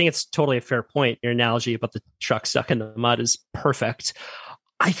 And I think it's totally a fair point. Your analogy about the truck stuck in the mud is perfect.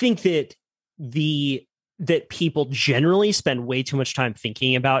 I think that people generally spend way too much time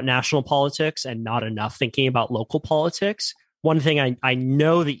thinking about national politics and not enough thinking about local politics. One thing I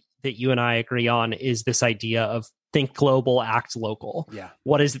know that you and I agree on is this idea of think global, act local. Yeah.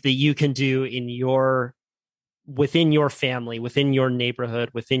 What is it that you can do within your family, within your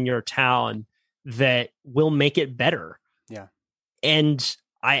neighborhood, within your town, that will make it better? Yeah. And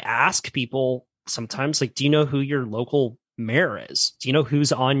I ask people sometimes, like, do you know who your local mayor is? Do you know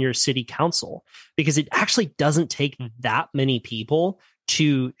who's on your city council? Because it actually doesn't take that many people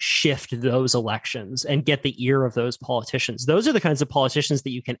to shift those elections and get the ear of those politicians. Those are the kinds of politicians that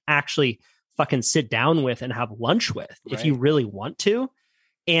you can actually fucking sit down with and have lunch with, right, if you really want to.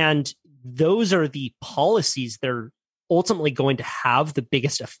 And those are the policies that are ultimately going to have the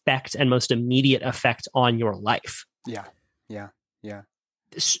biggest effect and most immediate effect on your life. Yeah.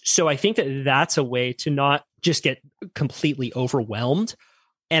 So I think that that's a way to not just get completely overwhelmed.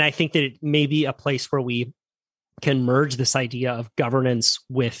 And I think that it may be a place where we can merge this idea of governance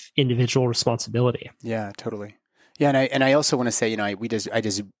with individual responsibility. Yeah, totally. Yeah, and I also want to say, I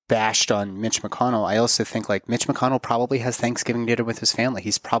just bashed on Mitch McConnell. I also think like Mitch McConnell probably has Thanksgiving dinner with his family.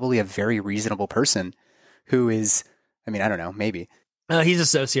 He's probably a very reasonable person who is, I don't know, maybe. He's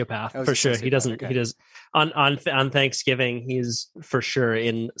a sociopath for sure. He doesn't. Okay. He does on Thanksgiving. He's for sure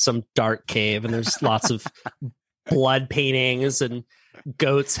in some dark cave, and there's lots of blood paintings and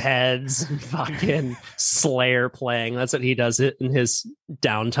goats' heads and fucking Slayer playing. That's what he does it in his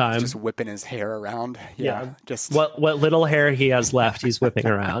downtime. Just whipping his hair around. Yeah. Just what little hair he has left, he's whipping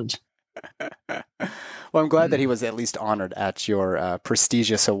around. Well, I'm glad that he was at least honored at your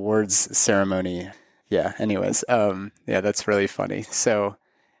prestigious awards ceremony. Yeah. Anyways, yeah, that's really funny. So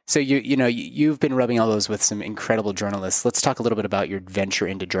So you've been rubbing elbows with some incredible journalists. Let's talk a little bit about your venture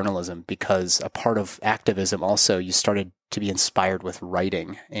into journalism, because a part of activism also, you started to be inspired with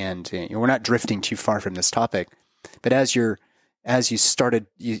writing. And we're not drifting too far from this topic, but as you started,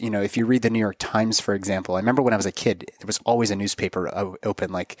 if you read the New York Times, for example, I remember when I was a kid, there was always a newspaper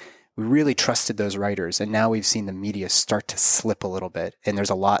open. Like, we really trusted those writers, and now we've seen the media start to slip a little bit, and there's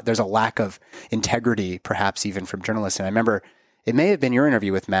a lack of integrity, perhaps even from journalists. And I remember, it may have been your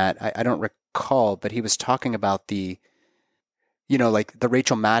interview with Matt, I don't recall, but he was talking about the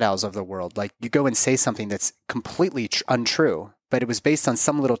Rachel Maddows of the world. Like, you go and say something that's completely untrue, but it was based on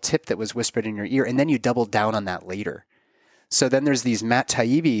some little tip that was whispered in your ear, and then you double down on that later. So then there's these Matt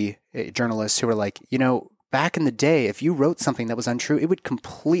Taibbi journalists who are like, back in the day, if you wrote something that was untrue, it would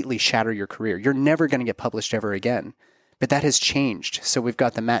completely shatter your career. You're never going to get published ever again. But that has changed. So we've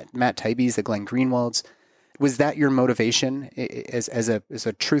got the Matt Taibbis, the Glenn Greenwalds. Was that your motivation as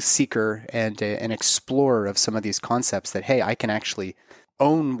a truth seeker and an explorer of some of these concepts, that, hey, I can actually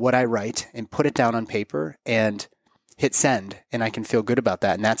own what I write and put it down on paper and hit send, and I can feel good about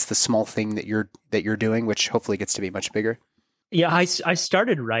that? And that's the small thing that you're doing, which hopefully gets to be much bigger. Yeah, I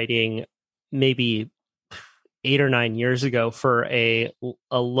started writing maybe 8 or 9 years ago for a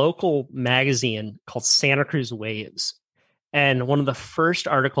local magazine called Santa Cruz Waves. And one of the first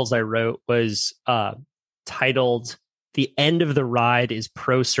articles I wrote was titled "The End of the Ride is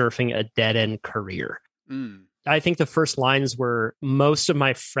Pro Surfing a Dead End Career." I think the first lines were, most of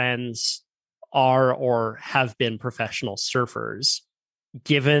my friends are or have been professional surfers.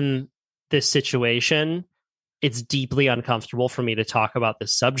 Given this situation, it's deeply uncomfortable for me to talk about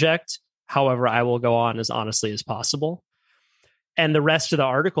this subject. However, I will go on as honestly as possible. And the rest of the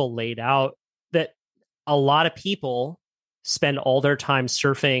article laid out that a lot of people spend all their time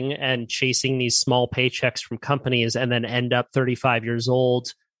surfing and chasing these small paychecks from companies, and then end up 35 years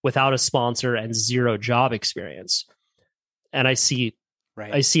old without a sponsor and zero job experience. And I see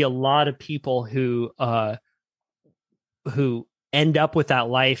a lot of people who end up with that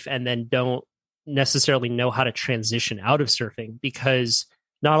life and then don't necessarily know how to transition out of surfing, because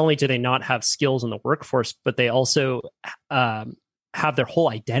not only do they not have skills in the workforce, but they also have their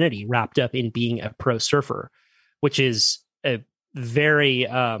whole identity wrapped up in being a pro surfer, which is a very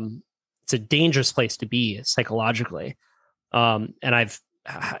it's a dangerous place to be psychologically. And I've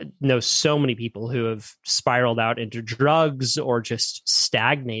know so many people who have spiraled out into drugs or just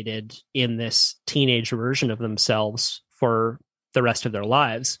stagnated in this teenage version of themselves for the rest of their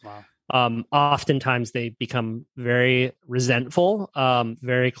lives. Wow. Oftentimes they become very resentful,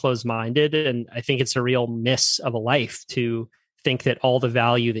 very closed-minded. And I think it's a real miss of a life to think that all the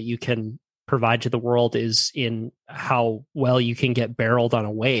value that you can provide to the world is in how well you can get barreled on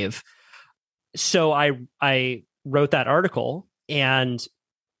a wave. So I wrote that article, and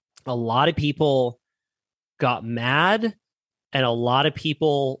a lot of people got mad, and a lot of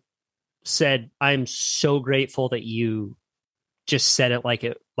people said, "I'm so grateful that you just said it like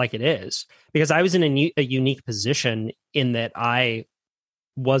it is," because I was in a unique position in that I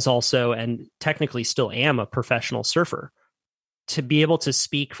was also, and technically still am, a professional surfer. To be able to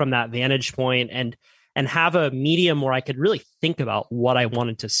speak from that vantage point and have a medium where I could really think about what I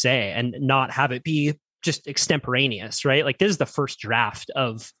wanted to say and not have it be just extemporaneous, right? Like, this is the first draft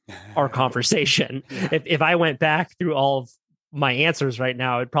of our conversation. Yeah. If I went back through all of my answers right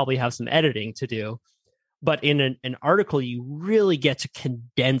now, I'd probably have some editing to do. But in an article, you really get to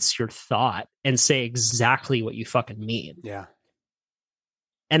condense your thought and say exactly what you fucking mean. Yeah.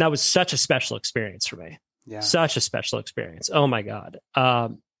 And that was such a special experience for me. Yeah. Such a special experience. Oh my God.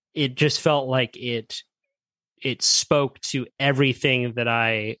 It just felt like it spoke to everything that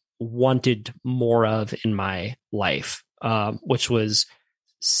I wanted more of in my life, which was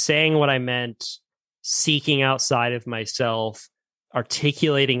saying what I meant, seeking outside of myself,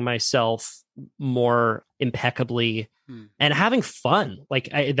 articulating myself more impeccably, and having fun. Like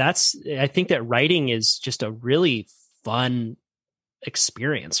I think that writing is just a really fun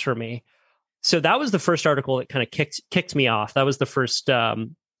experience for me. So that was the first article that kind of kicked me off. That was the first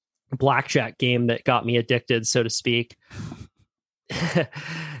blackjack game that got me addicted, so to speak.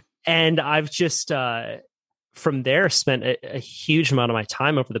 And I've just from there spent a huge amount of my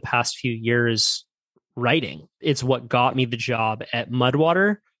time over the past few years writing. It's what got me the job at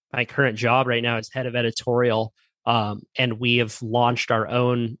Mudwater. My current job right now is head of editorial. And we have launched our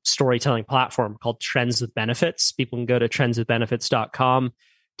own storytelling platform called Trends with Benefits. People can go to trendswithbenefits.com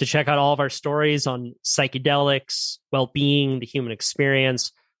to check out all of our stories on psychedelics, well-being, the human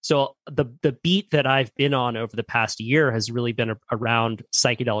experience. So the beat that I've been on over the past year has really been around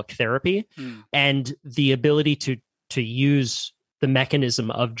psychedelic therapy and the ability to use the mechanism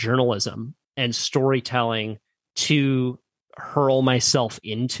of journalism and storytelling to hurl myself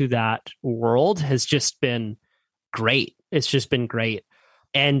into that world has just been great. It's just been great.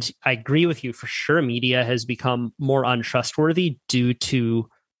 And I agree with you for sure. Media has become more untrustworthy due to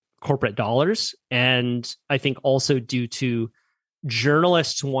corporate dollars. And I think also due to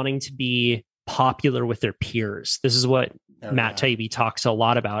journalists wanting to be popular with their peers. This is what Matt Taibbi talks a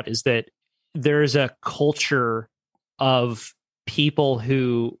lot about, is that there's a culture of people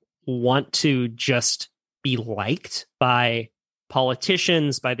who want to just be liked by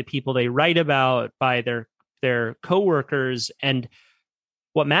politicians, by the people they write about, by their coworkers. And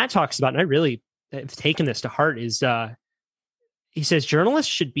what Matt talks about, and I really have taken this to heart, is he says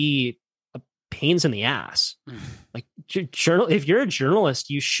journalists should be pains in the ass. Like if you're a journalist,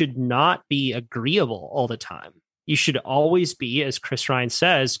 you should not be agreeable all the time. You should always be, as Chris Ryan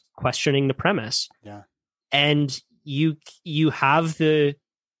says, questioning the premise. Yeah. And you have the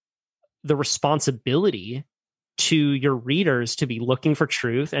responsibility to your readers to be looking for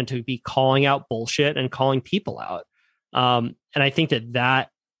truth and to be calling out bullshit and calling people out. And I think that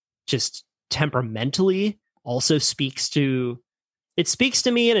just temperamentally also speaks to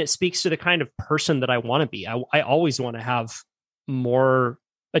me, and it speaks to the kind of person that I want to be. I always want to have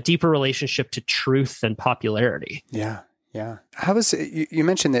a deeper relationship to truth and popularity. Yeah. Yeah. How was it? You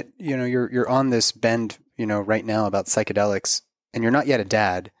mentioned that, you're on this bend, right now about psychedelics, and you're not yet a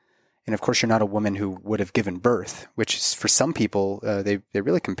dad. And of course, you're not a woman who would have given birth, which is, for some people, they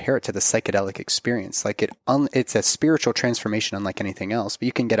really compare it to the psychedelic experience. Like it's a spiritual transformation unlike anything else, but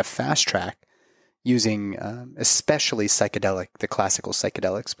you can get a fast track using especially the classical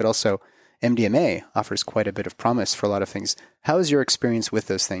psychedelics, but also MDMA offers quite a bit of promise for a lot of things. How is your experience with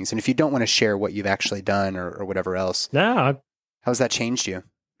those things? And if you don't want to share what you've actually done or whatever else, how's that changed you?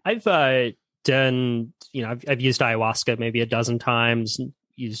 I've done, I've used ayahuasca maybe a dozen times,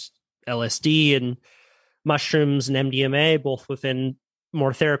 used LSD and mushrooms and MDMA, both within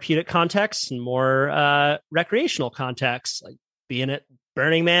more therapeutic contexts and more recreational contexts, like being at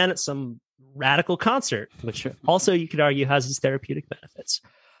Burning Man at some radical concert, which also you could argue has its therapeutic benefits.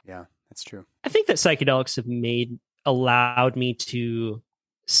 Yeah, that's true. I think that psychedelics have allowed me to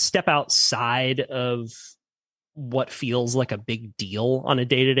step outside of what feels like a big deal on a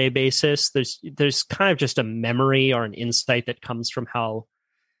day-to-day basis. There's kind of just a memory or an insight that comes from how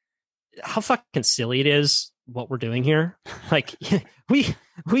fucking silly it is what we're doing here. Like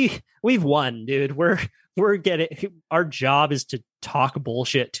we've won, dude. We're getting, our job is to talk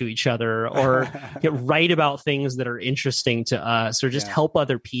bullshit to each other or write about things that are interesting to us or just help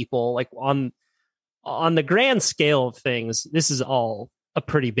other people. Like on the grand scale of things, this is all a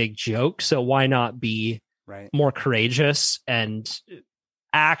pretty big joke. So why not be more courageous and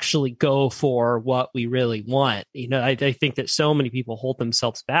actually go for what we really want? I think that so many people hold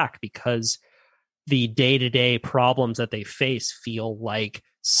themselves back because the day-to-day problems that they face feel like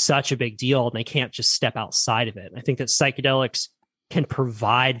such a big deal and they can't just step outside of it. And I think that psychedelics can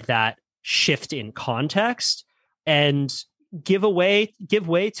provide that shift in context and give way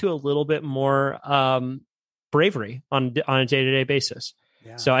to a little bit more bravery on a day-to-day basis.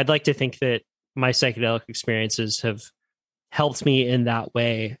 Yeah. So I'd like to think that my psychedelic experiences have helped me in that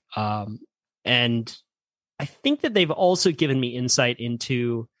way. And I think that they've also given me insight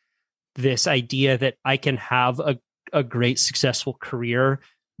into this idea that I can have a great successful career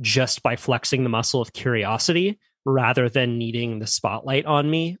just by flexing the muscle of curiosity rather than needing the spotlight on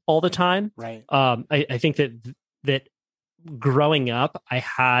me all the time. Right. I think that growing up, I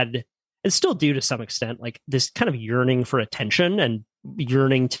had, and still do to some extent, like this kind of yearning for attention and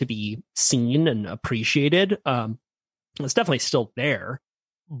yearning to be seen and appreciated. It's definitely still there,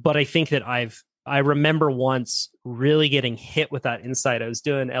 but I think that I remember once really getting hit with that insight. I was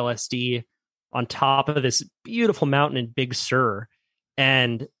doing LSD on top of this beautiful mountain in Big Sur,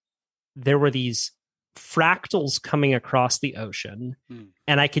 and there were these fractals coming across the ocean,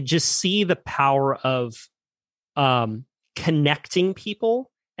 and I could just see the power of connecting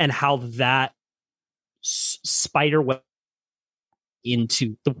people and how that spider web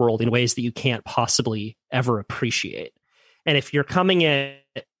into the world in ways that you can't possibly ever appreciate. And if you're coming at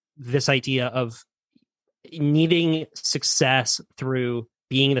this idea of needing success through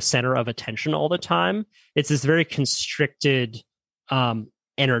being the center of attention all the time, it's this very constricted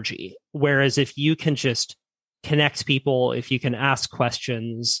energy. Whereas if you can just connect people, if you can ask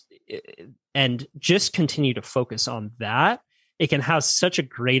questions and just continue to focus on that, it can have such a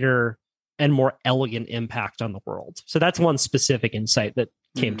greater and more elegant impact on the world. So that's one specific insight that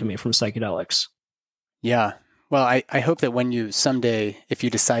came to me from psychedelics. Yeah. Well, I hope that when you someday, if you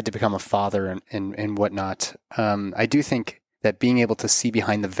decide to become a father and whatnot, I do think that being able to see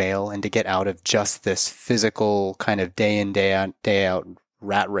behind the veil and to get out of just this physical kind of day in, day out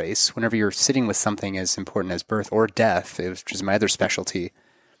rat race, whenever you're sitting with something as important as birth or death, which is my other specialty,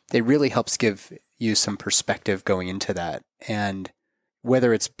 it really helps give you some perspective going into that. And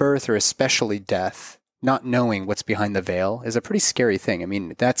whether it's birth or especially death, not knowing what's behind the veil is a pretty scary thing. I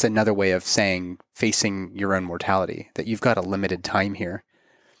mean, that's another way of saying facing your own mortality, that you've got a limited time here.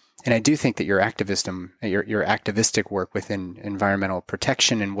 And I do think that your activism, your activistic work within environmental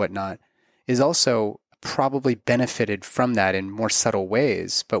protection and whatnot is also probably benefited from that in more subtle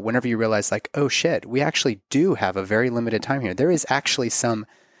ways. But whenever you realize like, oh shit, we actually do have a very limited time here. There is actually some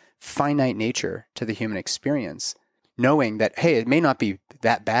finite nature to the human experience, knowing that, hey, it may not be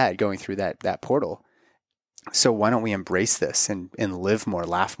that bad going through that portal. So why don't we embrace this and live more,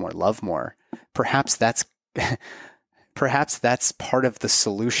 laugh more, love more? Perhaps that's part of the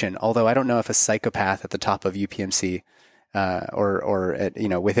solution. Although I don't know if a psychopath at the top of UPMC or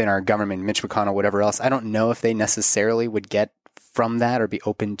at, within our government, Mitch McConnell, whatever else, I don't know if they necessarily would get from that or be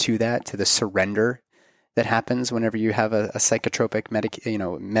open to that, to the surrender that happens whenever you have a psychotropic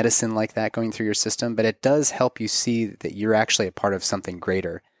medicine like that going through your system. But it does help you see that you're actually a part of something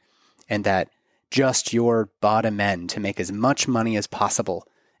greater, and that just your bottom end to make as much money as possible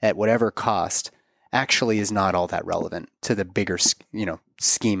at whatever cost actually is not all that relevant to the bigger,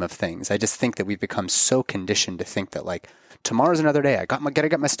 scheme of things. I just think that we've become so conditioned to think that like, tomorrow's another day. Gotta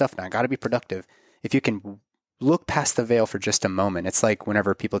get my stuff now. I gotta be productive. If you can look past the veil for just a moment, it's like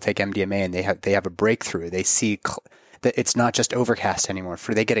whenever people take MDMA and they have a breakthrough, they see that it's not just overcast anymore.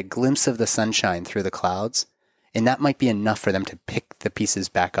 They get a glimpse of the sunshine through the clouds, and that might be enough for them to pick the pieces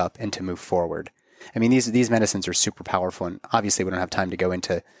back up and to move forward. I mean, these medicines are super powerful, and obviously we don't have time to go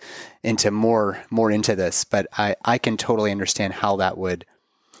into more into this, but I can totally understand how that would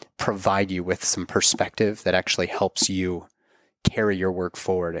provide you with some perspective that actually helps you carry your work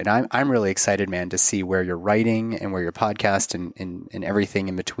forward. And I'm really excited, man, to see where you're writing and where your podcast and everything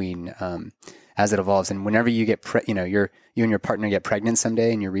in between as it evolves. And whenever you get you and your partner get pregnant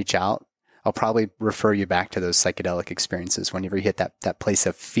someday and you reach out, I'll probably refer you back to those psychedelic experiences whenever you hit that place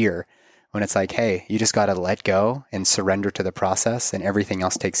of fear, when it's like, hey, you just got to let go and surrender to the process, and everything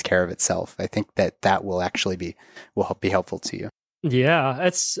else takes care of itself. I think that will actually be helpful to you. Yeah,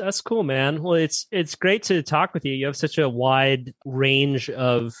 that's cool, man. Well, it's great to talk with you. You have such a wide range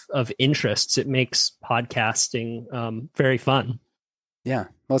of interests. It makes podcasting very fun. Yeah.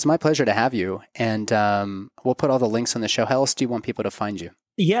 Well, it's my pleasure to have you. And we'll put all the links on the show. How else do you want people to find you?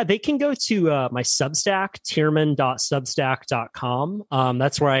 Yeah, they can go to my Substack, Thiermann.substack.com.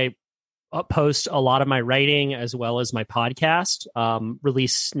 That's where I post a lot of my writing as well as my podcast,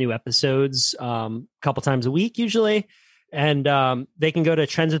 release new episodes a couple times a week usually. And they can go to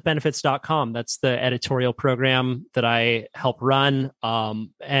trendswithbenefits.com. That's the editorial program that I help run.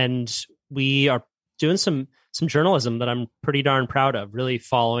 And we are doing some journalism that I'm pretty darn proud of, really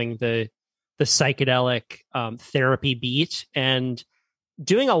following the psychedelic therapy beat and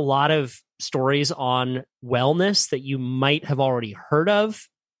doing a lot of stories on wellness that you might have already heard of,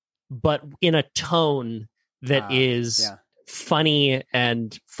 but in a tone that is funny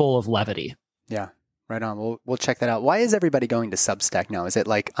and full of levity. Yeah. Right on. We'll check that out. Why is everybody going to Substack now? Is it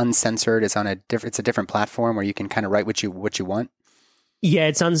like uncensored? It's a different platform where you can kind of write what you want?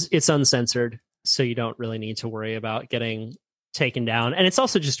 Yeah, it's uncensored, so you don't really need to worry about getting taken down. And it's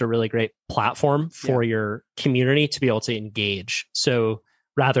also just a really great platform for your community to be able to engage. So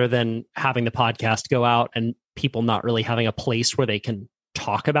rather than having the podcast go out and people not really having a place where they can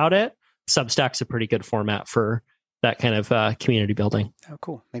talk about it, Substack's a pretty good format for that kind of community building. Oh,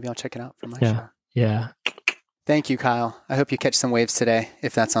 cool. Maybe I'll check it out for my show. Yeah. Thank you, Kyle. I hope you catch some waves today,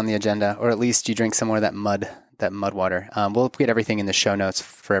 if that's on the agenda, or at least you drink some more of that mud water. We'll get everything in the show notes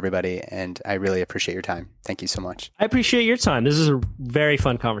for everybody, and I really appreciate your time. Thank you so much. I appreciate your time. This is a very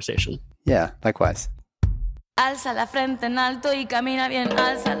fun conversation. Yeah, likewise. Alza la frente en alto y camina bien.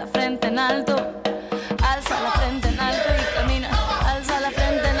 Alza la frente en alto. Alza la frente en alto y camina. Alza la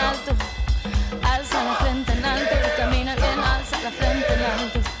frente en alto. Alza la frente en alto y camina bien. Alza la frente en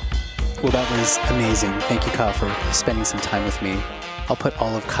alto. Well, that was amazing. Thank you, Kyle, for spending some time with me. I'll put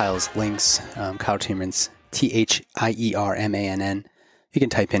all of Kyle's links, Kyle Thiermann's, Thiermann. You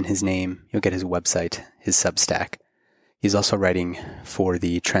can type in his name. You'll get his website, his Substack. He's also writing for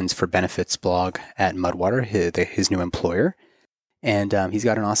the Trends for Benefits blog at Mudwater, his new employer. And he's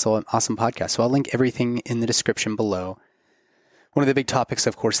got an awesome podcast. So I'll link everything in the description below. One of the big topics,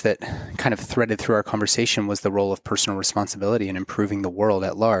 of course, that kind of threaded through our conversation was the role of personal responsibility in improving the world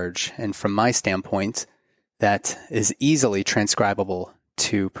at large. And from my standpoint, that is easily transcribable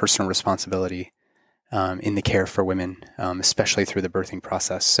to personal responsibility in the care for women, especially through the birthing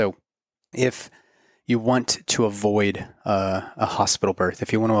process. So if you want to avoid a hospital birth,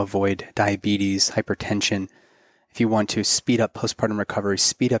 if you want to avoid diabetes, hypertension, if you want to speed up postpartum recovery,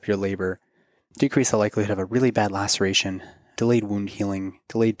 speed up your labor, decrease the likelihood of a really bad laceration, delayed wound healing,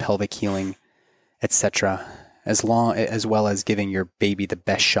 delayed pelvic healing, etc., as well as giving your baby the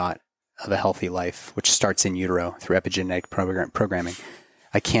best shot of a healthy life, which starts in utero through epigenetic programming.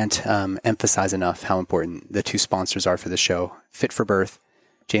 I can't emphasize enough how important the two sponsors are for the show. Fit for Birth,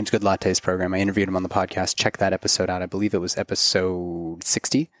 James Goodlatte's program. I interviewed him on the podcast. Check that episode out. I believe it was episode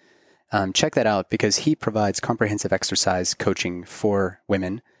 60. Check that out because he provides comprehensive exercise coaching for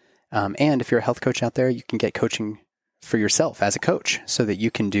women. And if you're a health coach out there, you can get coaching for yourself as a coach so that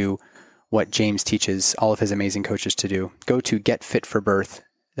you can do what James teaches all of his amazing coaches to do. Go to Get Fit for Birth.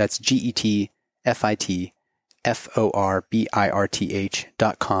 That's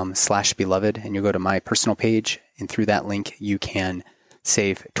GetFitForBirth.com/beloved. And you'll go to my personal page. And through that link, you can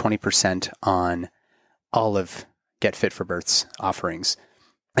save 20% on all of Get Fit for Birth's offerings.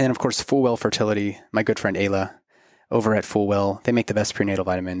 And then, of course, Full Well Fertility, my good friend Ayla over at Full Well. They make the best prenatal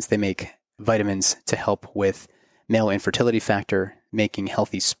vitamins. They make vitamins to help with male infertility factor, making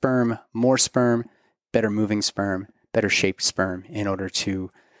healthy sperm, more sperm, better moving sperm, better shaped sperm in order to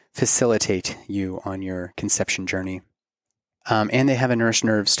facilitate you on your conception journey. And they have a Nourish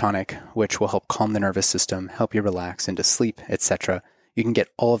Nerves tonic, which will help calm the nervous system, help you relax into sleep, etc. You can get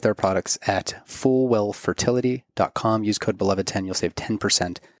all of their products at fullwellfertility.com. Use code beloved10. You'll save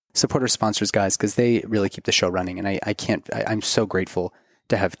 10%. Support our sponsors, guys, because they really keep the show running. And I'm so grateful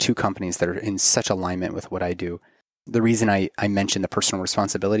to have two companies that are in such alignment with what I do. The reason I mentioned the personal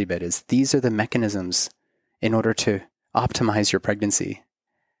responsibility bit is these are the mechanisms in order to optimize your pregnancy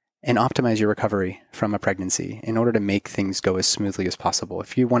and optimize your recovery from a pregnancy in order to make things go as smoothly as possible.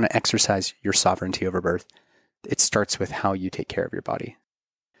 If you want to exercise your sovereignty over birth, it starts with how you take care of your body.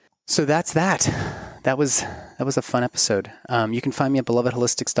 So that's that. That was a fun episode. You can find me at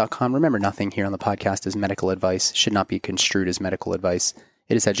belovedholistics.com. Remember, nothing here on the podcast is medical advice, should not be construed as medical advice.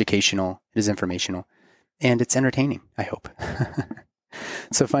 It is educational, it is informational, and it's entertaining, I hope.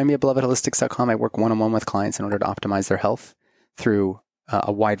 So find me at belovedholistics.com. I work one-on-one with clients in order to optimize their health through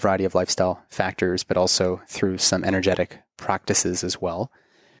a wide variety of lifestyle factors, but also through some energetic practices as well.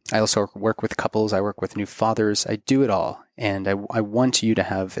 I also work with couples. I work with new fathers. I do it all. And I want you to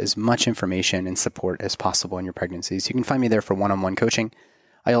have as much information and support as possible in your pregnancies. You can find me there for one-on-one coaching.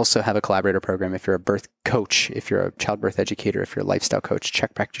 I also have a collaborator program. If you're a birth coach, if you're a childbirth educator, if you're a lifestyle coach,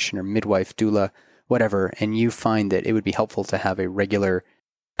 check practitioner, midwife, doula, whatever, and you find that it would be helpful to have a regular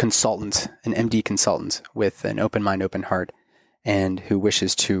consultant, an MD consultant with an open mind, open heart, and who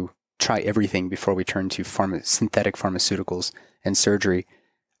wishes to try everything before we turn to synthetic pharmaceuticals and surgery,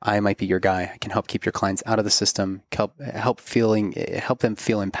 I might be your guy. I can help keep your clients out of the system, help them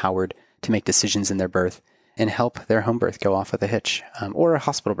feel empowered to make decisions in their birth, and help their home birth go off with a hitch, or a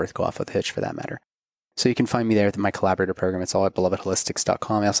hospital birth go off with a hitch for that matter. So you can find me there at my collaborator program. It's all at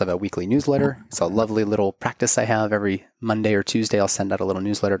belovedholistics.com. I also have a weekly newsletter. It's a lovely little practice I have. Every Monday or Tuesday, I'll send out a little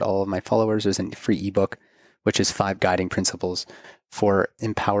newsletter to all of my followers. There's a free ebook, which is 5 guiding principles for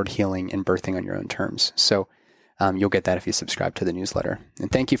empowered healing and birthing on your own terms. So you'll get that if you subscribe to the newsletter.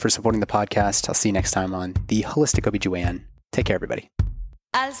 And thank you for supporting the podcast. I'll see you next time on The Holistic OBGYN. Take care, everybody.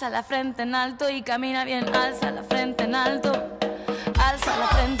 Alza la frente en alto y camina bien. Alza la frente en alto. Alza la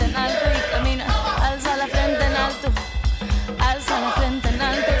frente en alto y camina.